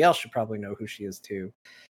everybody else should probably know who she is too.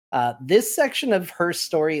 This section of her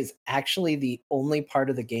story is actually the only part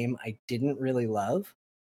of the game I didn't really love.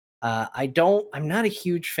 I'm not a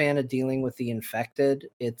huge fan of dealing with the infected.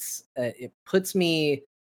 It puts me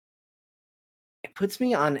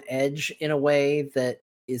on edge in a way that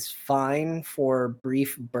is fine for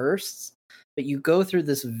brief bursts, but you go through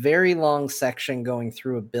this very long section going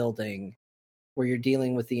through a building where you're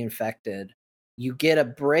dealing with the infected. You get a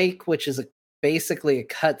break, which is basically a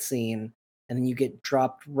cutscene, and then you get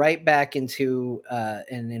dropped right back into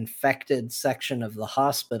an infected section of the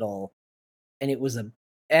hospital, and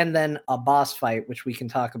and then a boss fight, which we can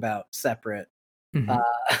talk about separate,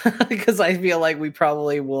 because I feel like we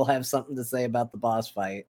probably will have something to say about the boss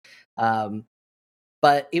fight.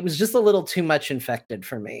 But it was just a little too much infected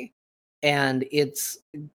for me. And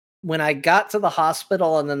when I got to the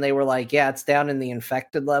hospital and then they were like, yeah, it's down in the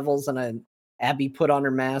infected levels, and Abby put on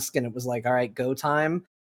her mask and it was like, all right, go time.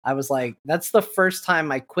 I was like, that's the first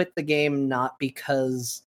time I quit the game, not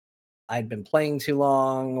because I'd been playing too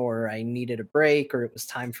long or I needed a break or it was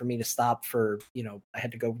time for me to stop for, I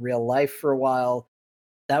had to go real life for a while.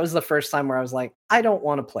 That was the first time where I was like, I don't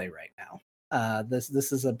want to play right now.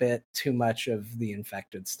 This is a bit too much of the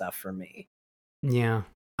infected stuff for me. Yeah.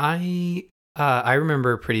 I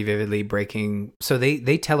remember pretty vividly breaking. So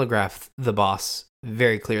they telegraphed the boss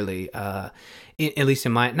very clearly, at least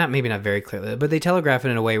in my, maybe not very clearly, but they telegraph it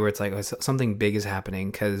in a way where it's like something big is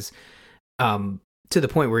happening, because to the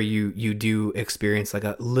point where you do experience like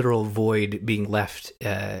a literal void being left,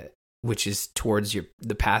 which is towards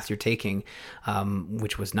the path you're taking,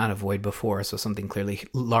 which was not a void before. So something clearly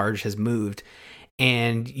large has moved,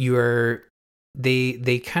 and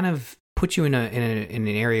they kind of put you in an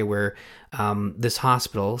area where this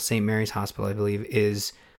hospital, St. Mary's Hospital, I believe,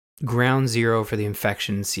 is ground zero for the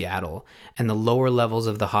infection in Seattle, and the lower levels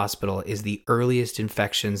of the hospital is the earliest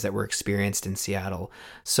infections that were experienced in Seattle.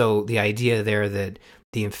 So the idea there that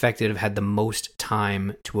the infected have had the most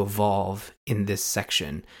time to evolve in this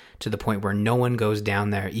section, to the point where no one goes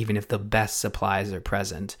down there even if the best supplies are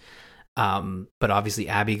present. But obviously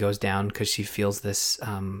Abby goes down because she feels this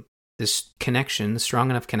connection,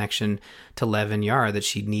 strong enough connection to Lev and Yara, that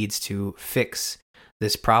she needs to fix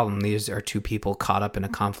this problem. These are two people caught up in a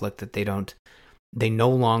conflict that they no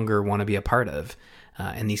longer want to be a part of,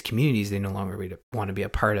 and these communities they no longer want to be a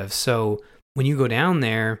part of. So when you go down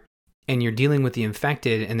there and you're dealing with the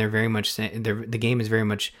infected, and they're very much the game is very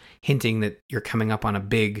much hinting that you're coming up on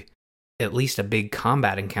at least a big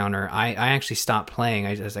combat encounter, I actually stopped playing.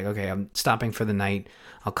 I was like, okay, I'm stopping for the night.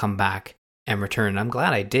 I'll come back and return. And I'm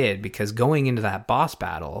glad I did, because going into that boss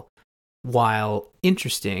battle, while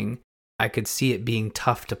interesting, I could see it being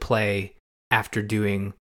tough to play after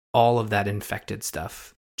doing all of that infected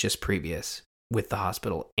stuff just previous with the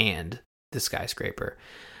hospital and the skyscraper.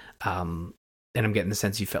 And I'm getting the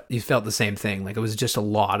sense you felt the same thing. Like it was just a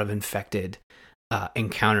lot of infected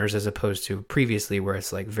encounters, as opposed to previously where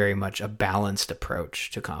it's like very much a balanced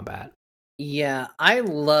approach to combat. Yeah, I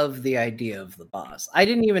love the idea of the boss. I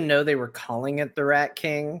didn't even know they were calling it the Rat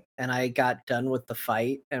King, and I got done with the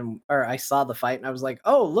fight, or I saw the fight, and I was like,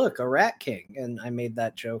 "Oh, look, a Rat King!" And I made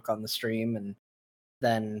that joke on the stream, and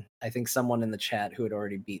then I think someone in the chat who had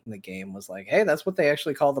already beaten the game was like, "Hey, that's what they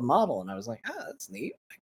actually call the model," and I was like, "Ah, that's neat."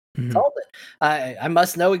 Called it. I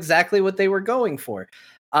must know exactly what they were going for.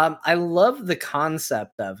 I love the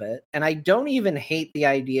concept of it, and I don't even hate the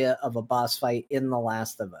idea of a boss fight in The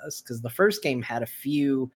Last of Us, because the first game had a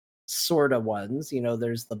few sort of ones.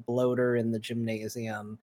 There's the bloater in the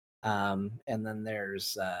gymnasium, and then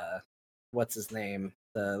there's what's his name,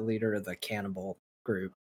 the leader of the cannibal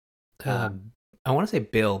group. I want to say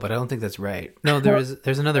Bill, but I don't think that's right. No,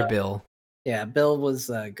 there's another Bill. Yeah, Bill was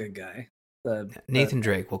a good guy. Nathan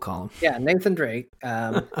Drake, we'll call him. Yeah, Nathan Drake.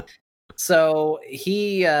 So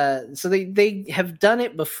they have done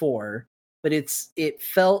it before, but it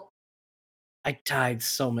felt, I died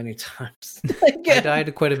so many times. I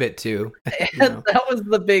died quite a bit too. That was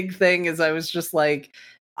the big thing, is I was just like,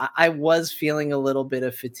 I was feeling a little bit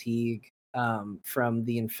of fatigue from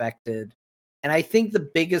the infected. And I think the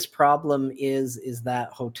biggest problem is that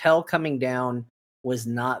hotel coming down was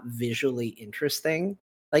not visually interesting.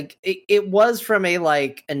 Like it was from a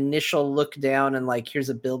like initial look down and like, here's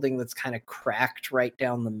a building that's kind of cracked right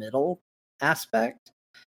down the middle aspect.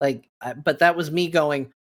 Like, but that was me going,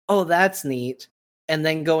 oh, that's neat. And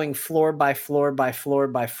then going floor by floor by floor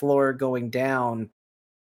by floor going down,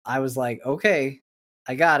 I was like, okay,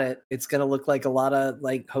 I got it. It's gonna look like a lot of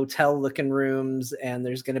like hotel looking rooms, and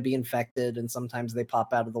there's gonna be infected, and sometimes they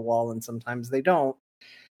pop out of the wall and sometimes they don't.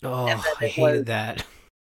 And Oh, then I it was hated that.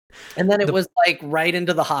 and then it The was like right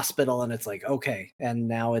into the hospital, and it's like, okay, and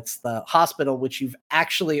now it's the hospital, which you've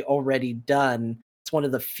actually already done. It's one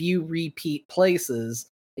of the few repeat places,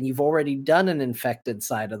 and you've already done an infected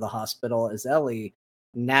side of the hospital as Ellie.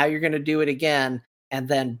 Now you're gonna do it again, and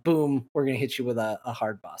then boom, we're gonna hit you with a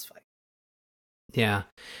hard boss fight. Yeah.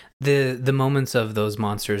 The moments of those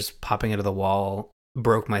monsters popping out of the wall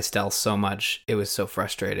broke my stealth so much. It was so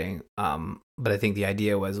frustrating. But I think the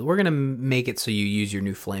idea was we're gonna make it so you use your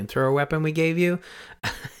new flamethrower weapon we gave you.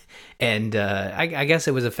 And I guess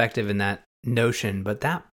it was effective in that notion, but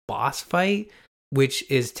that boss fight, which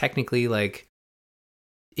is technically like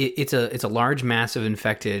it's a large mass of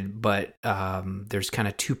infected, but there's kind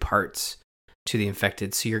of two parts to the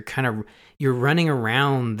infected. So you're running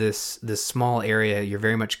around this small area. You're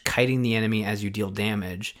very much kiting the enemy as you deal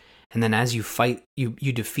damage, and then as you fight, you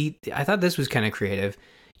defeat. I thought this was kind of creative.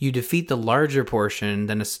 You defeat the larger portion,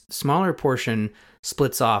 then a smaller portion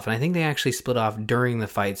splits off, and I think they actually split off during the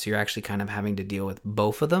fight. So you're actually kind of having to deal with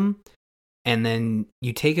both of them, and then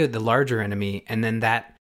you take out the larger enemy, and then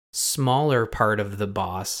that smaller part of the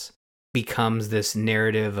boss becomes this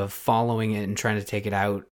narrative of following it and trying to take it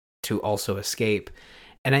out to also escape.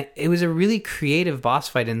 And it was a really creative boss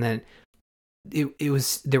fight in that it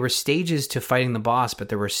was there were stages to fighting the boss, but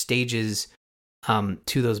there were stages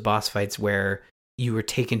to those boss fights where you were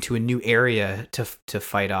taken to a new area to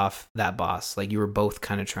fight off that boss. Like you were both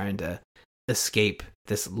kind of trying to escape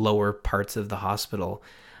this lower parts of the hospital.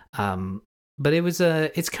 But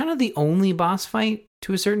it's kind of the only boss fight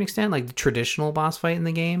to a certain extent, like the traditional boss fight in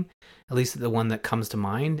the game, at least the one that comes to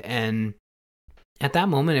mind. And at that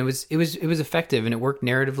moment, it was effective and it worked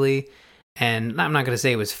narratively. And I'm not going to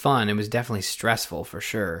say it was fun. It was definitely stressful for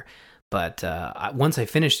sure. But once I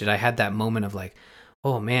finished it, I had that moment of like,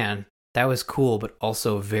 oh man, that was cool, but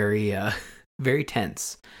also very, very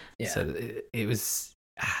tense. Yeah. So it was,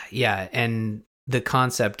 yeah. And the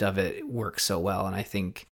concept of it works so well. And I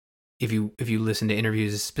think if you listen to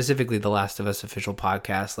interviews, specifically the Last of Us official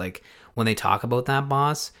podcast, like when they talk about that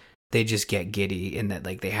boss, they just get giddy in that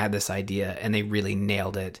like they had this idea and they really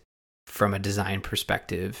nailed it from a design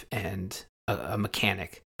perspective and a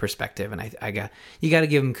mechanic perspective. And you got to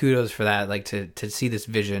give them kudos for that. Like to see this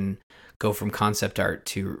vision go from concept art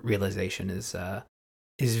to realization is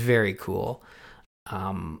very cool.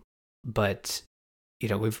 But you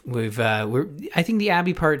know, I think the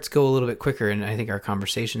Abby parts go a little bit quicker, and I think our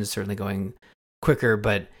conversation is certainly going quicker.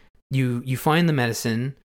 But you find the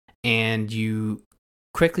medicine and you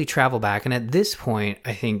quickly travel back, and at this point,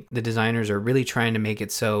 I think the designers are really trying to make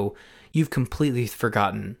it so you've completely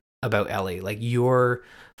forgotten about Ellie. Like your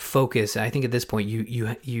focus, I think at this point,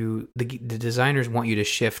 the designers want you to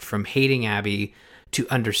shift from hating Abby to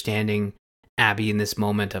understanding Abby in this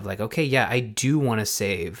moment of like, okay, yeah, I do want to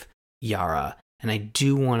save Yara. And I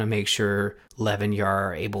do want to make sure Lev and Yara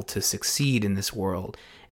are able to succeed in this world.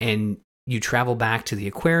 And you travel back to the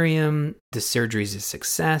aquarium, the surgery's a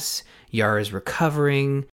success, Yara's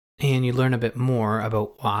recovering, and you learn a bit more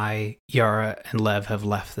about why Yara and Lev have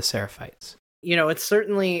left the Seraphites. You know, it's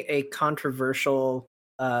certainly a controversial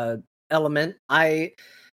element. I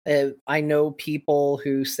know people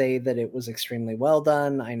who say that it was extremely well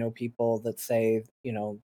done. I know people that say, you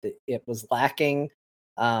know, that it was lacking.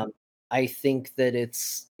 I think that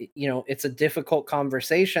it's a difficult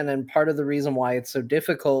conversation, and part of the reason why it's so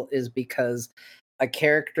difficult is because a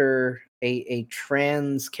character, a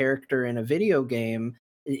trans character in a video game,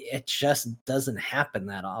 it just doesn't happen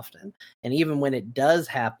that often. And even when it does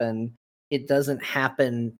happen, it doesn't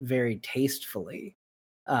happen very tastefully.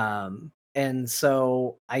 And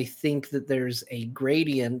so I think that there's a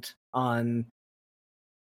gradient on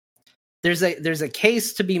there's a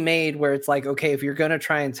case to be made where it's like, okay, if you're going to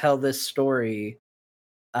try and tell this story,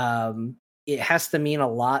 it has to mean a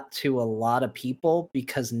lot to a lot of people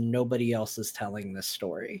because nobody else is telling this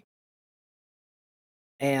story.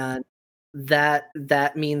 And that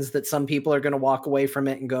means that some people are going to walk away from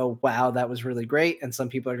it and go, wow, that was really great. And some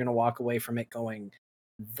people are going to walk away from it going,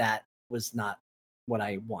 that was not what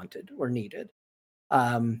I wanted or needed.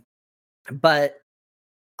 But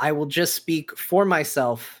I will just speak for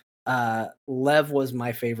myself. Lev was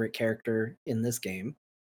my favorite character in this game.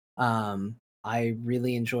 I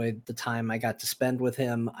really enjoyed the time I got to spend with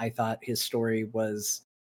him. I thought his story was,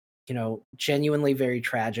 genuinely very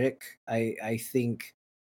tragic. I think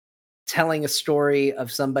telling a story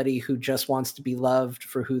of somebody who just wants to be loved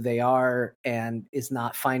for who they are and is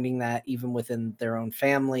not finding that even within their own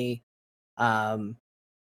family,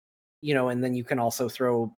 and then you can also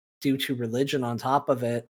throw Due to Religion on top of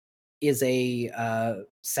it, is a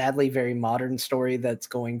sadly very modern story that's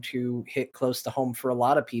going to hit close to home for a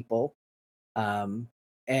lot of people.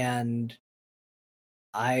 And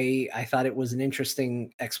I thought it was an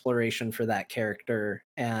interesting exploration for that character,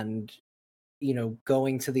 and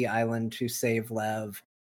going to the island to save Lev.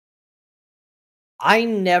 I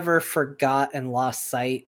never forgot and lost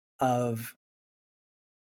sight of,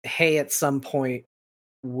 hey, at some point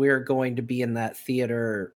we're going to be in that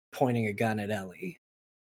theater pointing a gun at Ellie.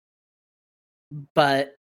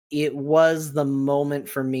 But it was the moment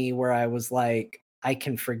for me where I was like, I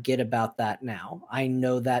can forget about that now. I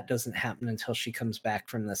know that doesn't happen until she comes back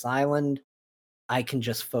from this island. I can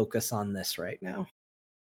just focus on this right now.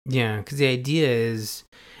 Yeah, because the idea is,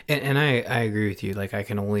 and I agree with you. Like, I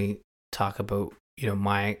can only talk about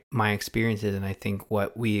my experiences, and I think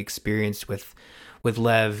what we experienced with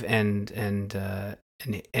Lev and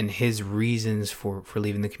his reasons for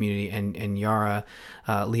leaving the community, and Yara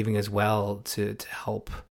leaving as well to help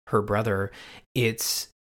her brother.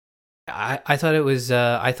 I thought it was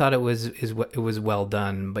it was well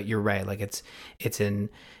done, but you're right. Like, it's an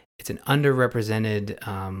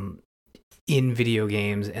underrepresented in video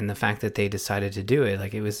games, and the fact that they decided to do it,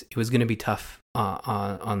 like, it was going to be tough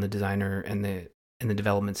on the designer and the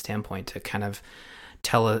development standpoint to kind of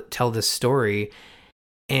tell this story.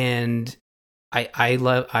 And I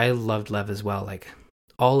loved Lev as well. Like,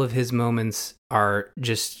 all of his moments are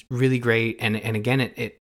just really great, and again,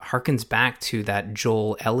 it harkens back to that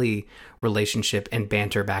Joel Ellie relationship and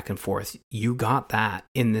banter back and forth. You got that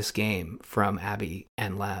in this game from Abby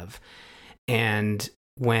and Lev. And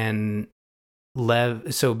when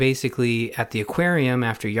Lev, so basically at the aquarium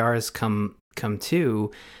after Yara's come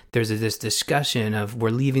to, there's this discussion of, we're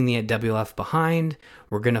leaving the WLF behind.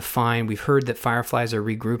 We're going to find, we've heard that Fireflies are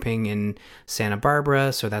regrouping in Santa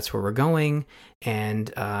Barbara, so that's where we're going.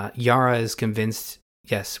 And Yara is convinced,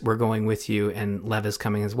 yes, we're going with you, and Lev is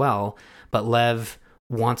coming as well. But Lev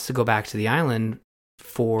wants to go back to the island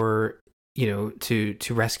for, to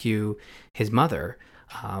rescue his mother.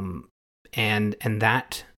 And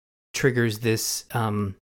that triggers this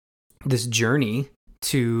this journey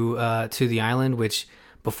to the island, which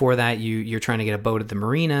before that you're trying to get a boat at the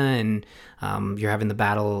marina, and you're having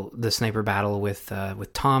the sniper battle with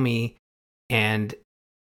Tommy, and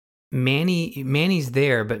Manny's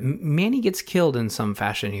there, but Manny gets killed in some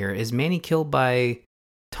fashion here. Is Manny killed by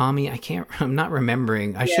Tommy? I'm not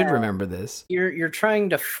remembering. I should remember this. You're trying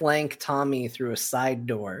to flank Tommy through a side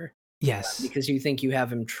door. Yes. Because you think you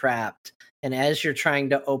have him trapped. And as you're trying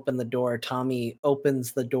to open the door, Tommy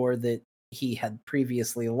opens the door that he had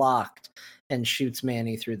previously locked and shoots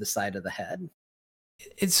Manny through the side of the head.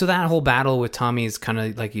 So that whole battle with Tommy is kind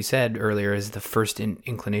of, like you said earlier, is the first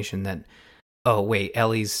inclination that, oh, wait,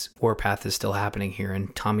 Ellie's warpath is still happening here,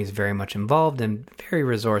 and Tommy's very much involved and very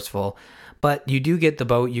resourceful. But you do get the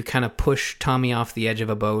boat. You kind of push Tommy off the edge of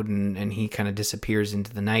a boat, and he kind of disappears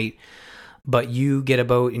into the night. But you get a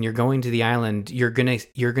boat and you're going to the island. You're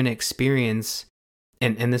gonna experience,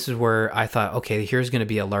 and this is where I thought, okay, here's gonna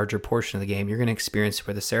be a larger portion of the game. You're gonna experience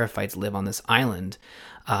where the Seraphites live on this island.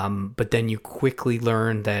 But then you quickly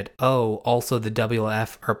learn that, also the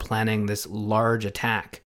WLF are planning this large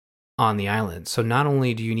attack on the island. So not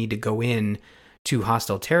only do you need to go in to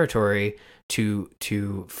hostile territory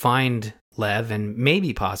to find Lev and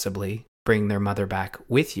maybe possibly bring their mother back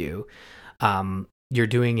with you, you're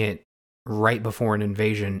doing it right before an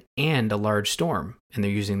invasion and a large storm, and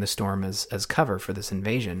they're using the storm as cover for this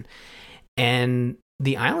invasion. And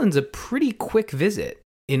the island's a pretty quick visit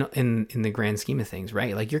in the grand scheme of things,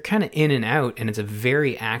 right? Like, you're kind of in and out, and it's a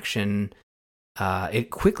very action.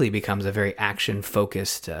 It quickly becomes a very action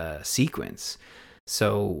focused sequence.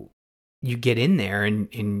 So you get in there, and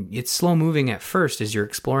it's slow moving at first as you're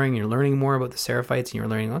exploring. You're learning more about the Seraphites, and you're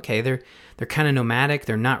learning, okay, they're kind of nomadic.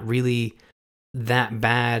 They're not really that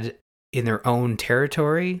bad in their own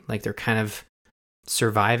territory. Like, they're kind of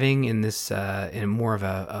surviving in this in more of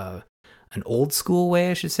an old school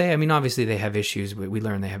way, I should say. I mean, obviously they have issues. We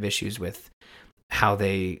learn they have issues with how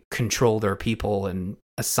they control their people and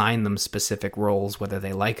assign them specific roles, whether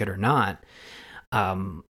they like it or not.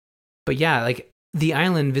 But yeah, like, the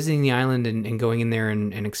island, visiting the island and going in there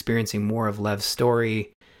and experiencing more of Lev's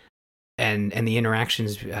story and the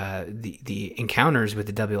interactions, the encounters with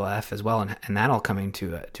the WLF as well, and that all coming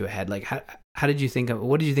to a head. Like, what did you think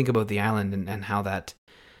about the island and how that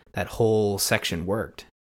whole section worked?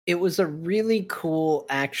 It was a really cool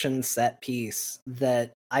action set piece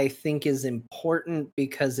that I think is important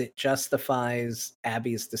because it justifies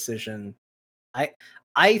Abby's decision.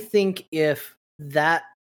 I think if that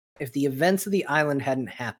if the events of the island hadn't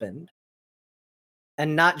happened,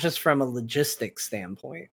 and not just from a logistics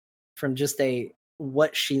standpoint, from just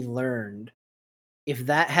what she learned, if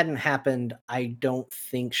that hadn't happened, I don't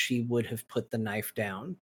think she would have put the knife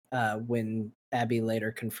down when Abby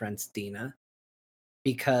later confronts Dina,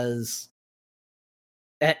 because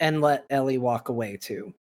and let Ellie walk away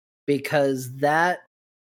too, because that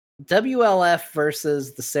WLF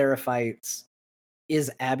versus the Seraphites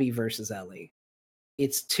is Abby versus Ellie.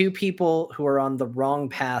 It's two people who are on the wrong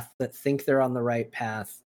path that think they're on the right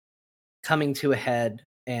path coming to a head,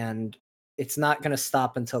 and it's not going to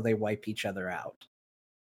stop until they wipe each other out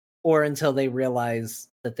or until they realize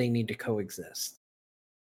that they need to coexist.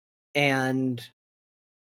 And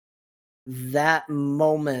that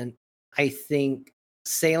moment, I think,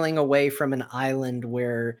 sailing away from an island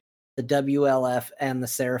where the WLF and the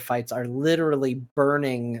Seraphites are literally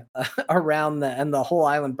burning around them, and the whole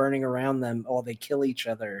island burning around them while they kill each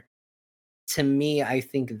other. To me, I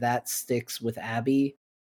think that sticks with Abby,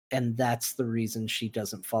 and that's the reason she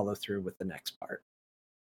doesn't follow through with the next part.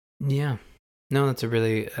 Yeah. No, that's a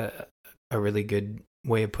really good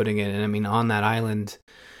way of putting it. And I mean, on that island,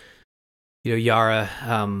 Yara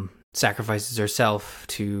sacrifices herself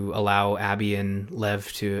to allow Abby and Lev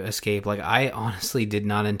to escape. Like, I honestly did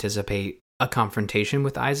not anticipate a confrontation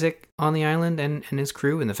with Isaac on the island and his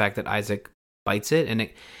crew, and the fact that Isaac bites it, and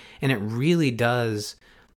it really does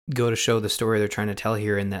go to show the story they're trying to tell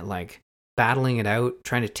here, in that, like, battling it out,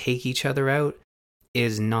 trying to take each other out,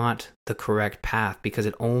 is not the correct path, because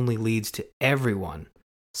it only leads to everyone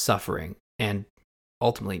suffering and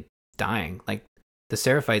ultimately dying. Like, the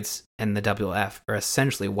Seraphites and the WLF are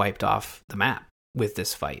essentially wiped off the map with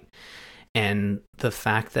this fight. And the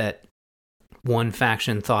fact that one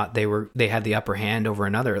faction thought they had the upper hand over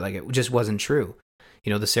another, like, it just wasn't true.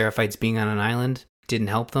 The Seraphites being on an island didn't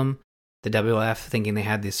help them. The WLF thinking they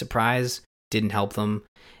had the surprise didn't help them.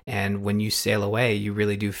 And when you sail away, you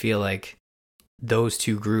really do feel like those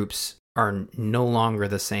two groups are no longer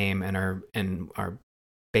the same and are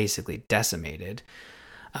basically decimated.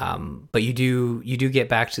 But you do get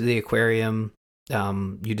back to the aquarium.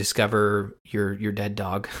 You discover your dead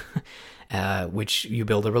dog, which you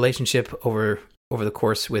build a relationship over the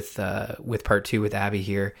course with part 2 with Abby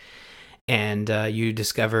here, and you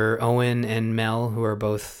discover Owen and Mel, who are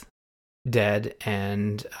both dead,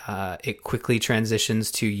 and it quickly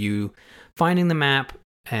transitions to you finding the map,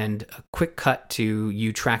 and a quick cut to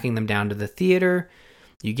you tracking them down to the theater.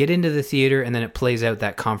 You get into the theater, and then it plays out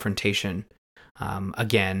that confrontation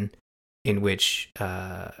again, in which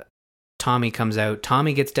Tommy comes out.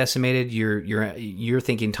 Tommy gets decimated. You're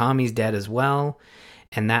thinking Tommy's dead as well,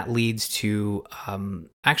 and that leads to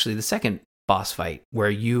actually the second boss fight,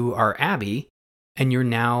 where you are Abby, and you're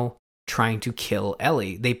now trying to kill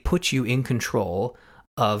Ellie. They put you in control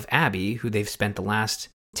of Abby, who they've spent the last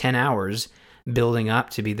 10 hours building up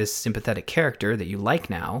to be this sympathetic character that you like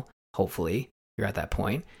now. Hopefully, you're at that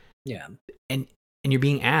point. Yeah, and you're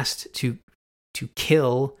being asked to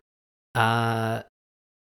kill the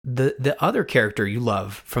other character you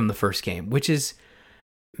love from the first game, which is,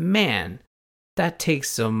 man, that takes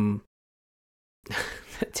some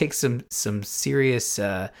some serious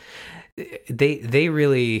they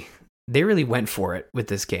really went for it with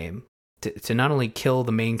this game to not only kill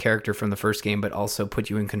the main character from the first game, but also put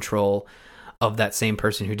you in control of that same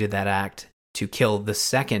person who did that act to kill the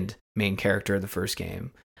second main character of the first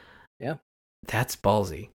game. Yeah, that's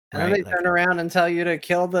ballsy. And then they turn around and tell you to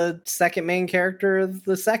kill the second main character of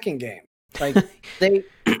the second game. Like,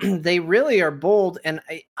 they really are bold. And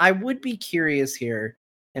I would be curious here,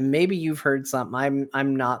 and maybe you've heard something.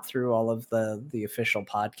 I'm not through all of the official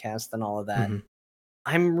podcast and all of that. Mm-hmm.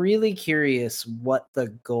 I'm really curious what the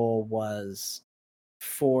goal was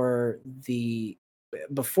for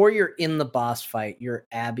before you're in the boss fight, you're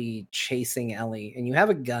Abby chasing Ellie, and you have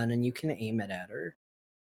a gun and you can aim it at her.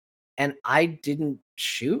 And I didn't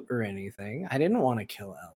shoot or anything. I didn't want to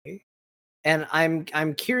kill Ellie. And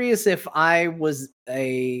I'm curious if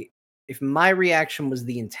if my reaction was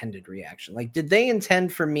the intended reaction. Like, did they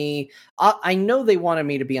intend for me? I know they wanted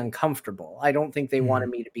me to be uncomfortable. I don't think they wanted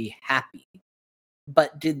me to be happy.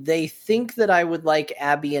 But did they think that I would like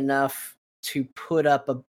Abby enough to put up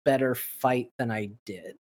a better fight than I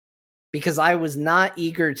did? Because I was not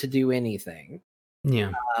eager to do anything.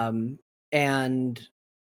 Yeah. And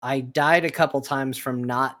I died a couple times from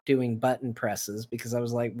not doing button presses, because I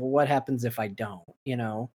was like, well, what happens if I don't,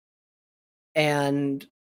 And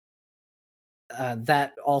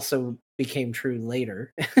that also became true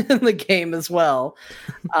later in the game as well.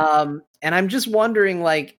 And I'm just wondering,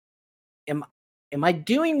 like, am I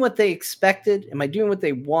doing what they expected? Am I doing what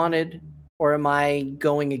they wanted? or am I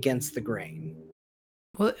going against the grain?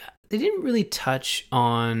 Well, they didn't really touch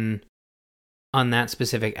on that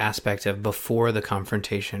specific aspect of before the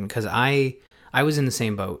confrontation, because I was in the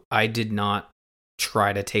same boat. I did not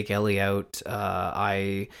try to take Ellie out.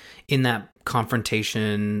 In that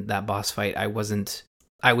confrontation, that boss fight, I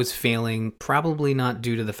was failing, probably not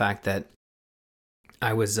due to the fact that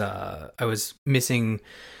I was missing.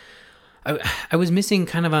 I was missing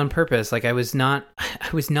kind of on purpose. Like I was not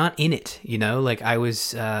in it, you know, like I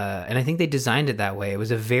was, and I think they designed it that way. It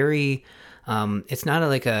was a very, it's not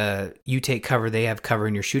like a, you take cover, they have cover,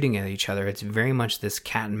 and you're shooting at each other. It's very much this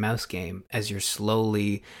cat and mouse game as you're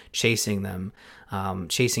slowly chasing them,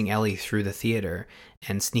 chasing Ellie through the theater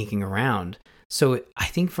and sneaking around. So I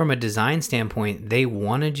think from a design standpoint, they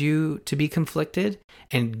wanted you to be conflicted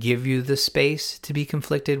and give you the space to be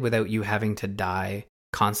conflicted without you having to die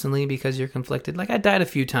constantly because you're conflicted. Like I died a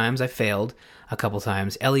few times. I failed a couple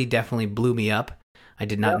times. Ellie definitely blew me up. I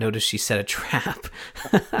did not notice she set a trap.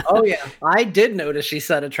 Oh yeah, I did notice she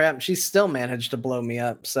set a trap. She still managed to blow me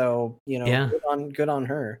up. So, you know, yeah. good on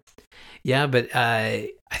her. Yeah, but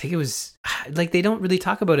I think it was like they don't really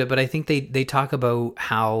talk about it, but I think they talk about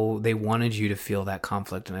how they wanted you to feel that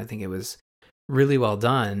conflict, and I think it was really well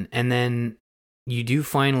done. And then you do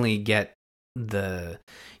finally get the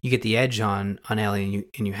edge on Ellie,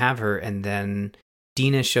 and you have her, and then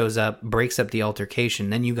Dina shows up, breaks up the altercation.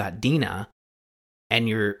 Then you got Dina, and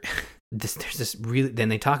there's this really, then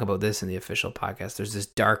they talk about this in the official podcast. There's this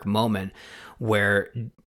dark moment where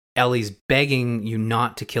Ellie's begging you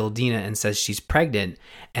not to kill Dina and says she's pregnant,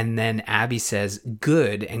 and then Abby says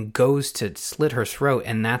good and goes to slit her throat,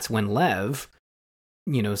 and that's when Lev,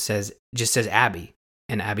 you know, says Abby,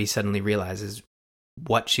 and Abby suddenly realizes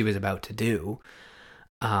what she was about to do,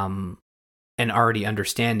 and already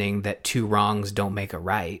understanding that two wrongs don't make a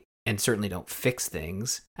right, and certainly don't fix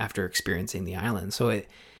things after experiencing the island. So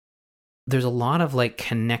there's a lot of like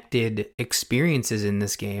connected experiences in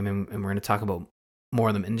this game, and we're going to talk about more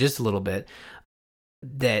of them in just a little bit,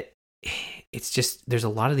 that it's just, there's a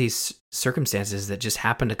lot of these circumstances that just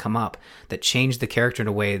happen to come up that change the character in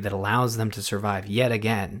a way that allows them to survive yet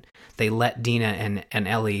again. They let Dina and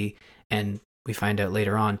Ellie, and we find out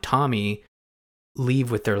later on, Tommy, leave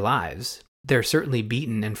with their lives. They're certainly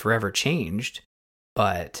beaten and forever changed,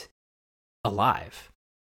 but alive,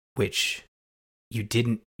 which you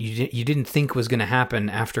didn't think was going to happen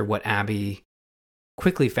after what Abby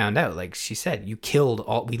quickly found out. Like she said,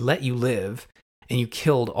 we let you live, and you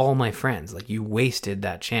killed all my friends. Like you wasted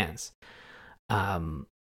that chance.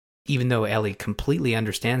 Even though Ellie completely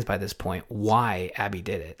understands by this point why Abby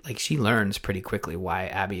did it. Like she learns pretty quickly why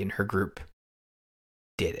Abby and her group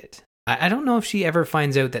did it. I don't know if she ever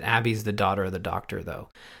finds out that Abby's the daughter of the doctor, though.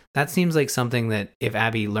 That seems like something that if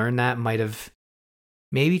Abby learned that might have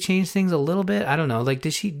maybe changed things a little bit. I don't know. Like, do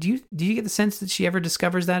you get the sense that she ever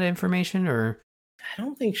discovers that information, or? I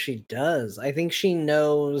don't think she does. I think she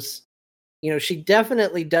knows, you know, she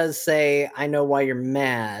definitely does say, I know why you're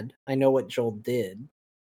mad. I know what Joel did.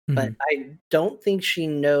 Mm-hmm. But I don't think she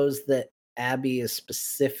knows that Abby is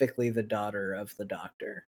specifically the daughter of the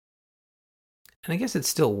doctor. And I guess it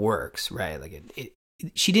still works, right? Like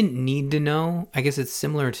she didn't need to know. I guess it's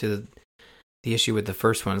similar to the issue with the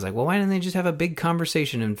first one. It's like, well, why didn't they just have a big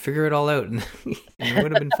conversation and figure it all out, and it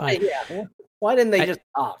would have been fine? Yeah. Why didn't they just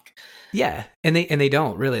talk? Yeah, and they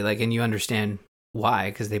don't really, like, and you understand why,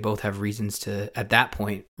 because they both have reasons to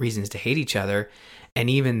hate each other, and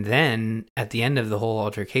even then, at the end of the whole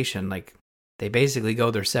altercation, like they basically go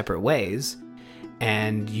their separate ways,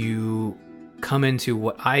 and you come into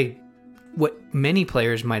what many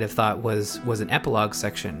players might have thought was an epilogue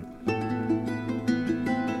section.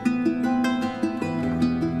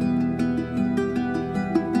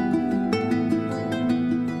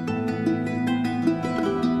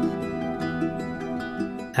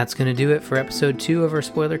 That's going to do it for episode 2 of our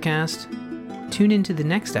spoiler cast. Tune into the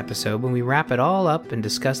next episode when we wrap it all up and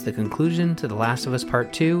discuss the conclusion to The Last of Us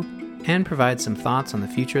Part 2 and provide some thoughts on the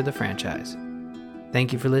future of the franchise.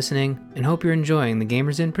 Thank you for listening, and hope you're enjoying the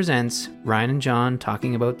Gamers Inn Presents Ryan and John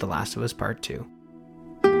talking about The Last of Us Part 2.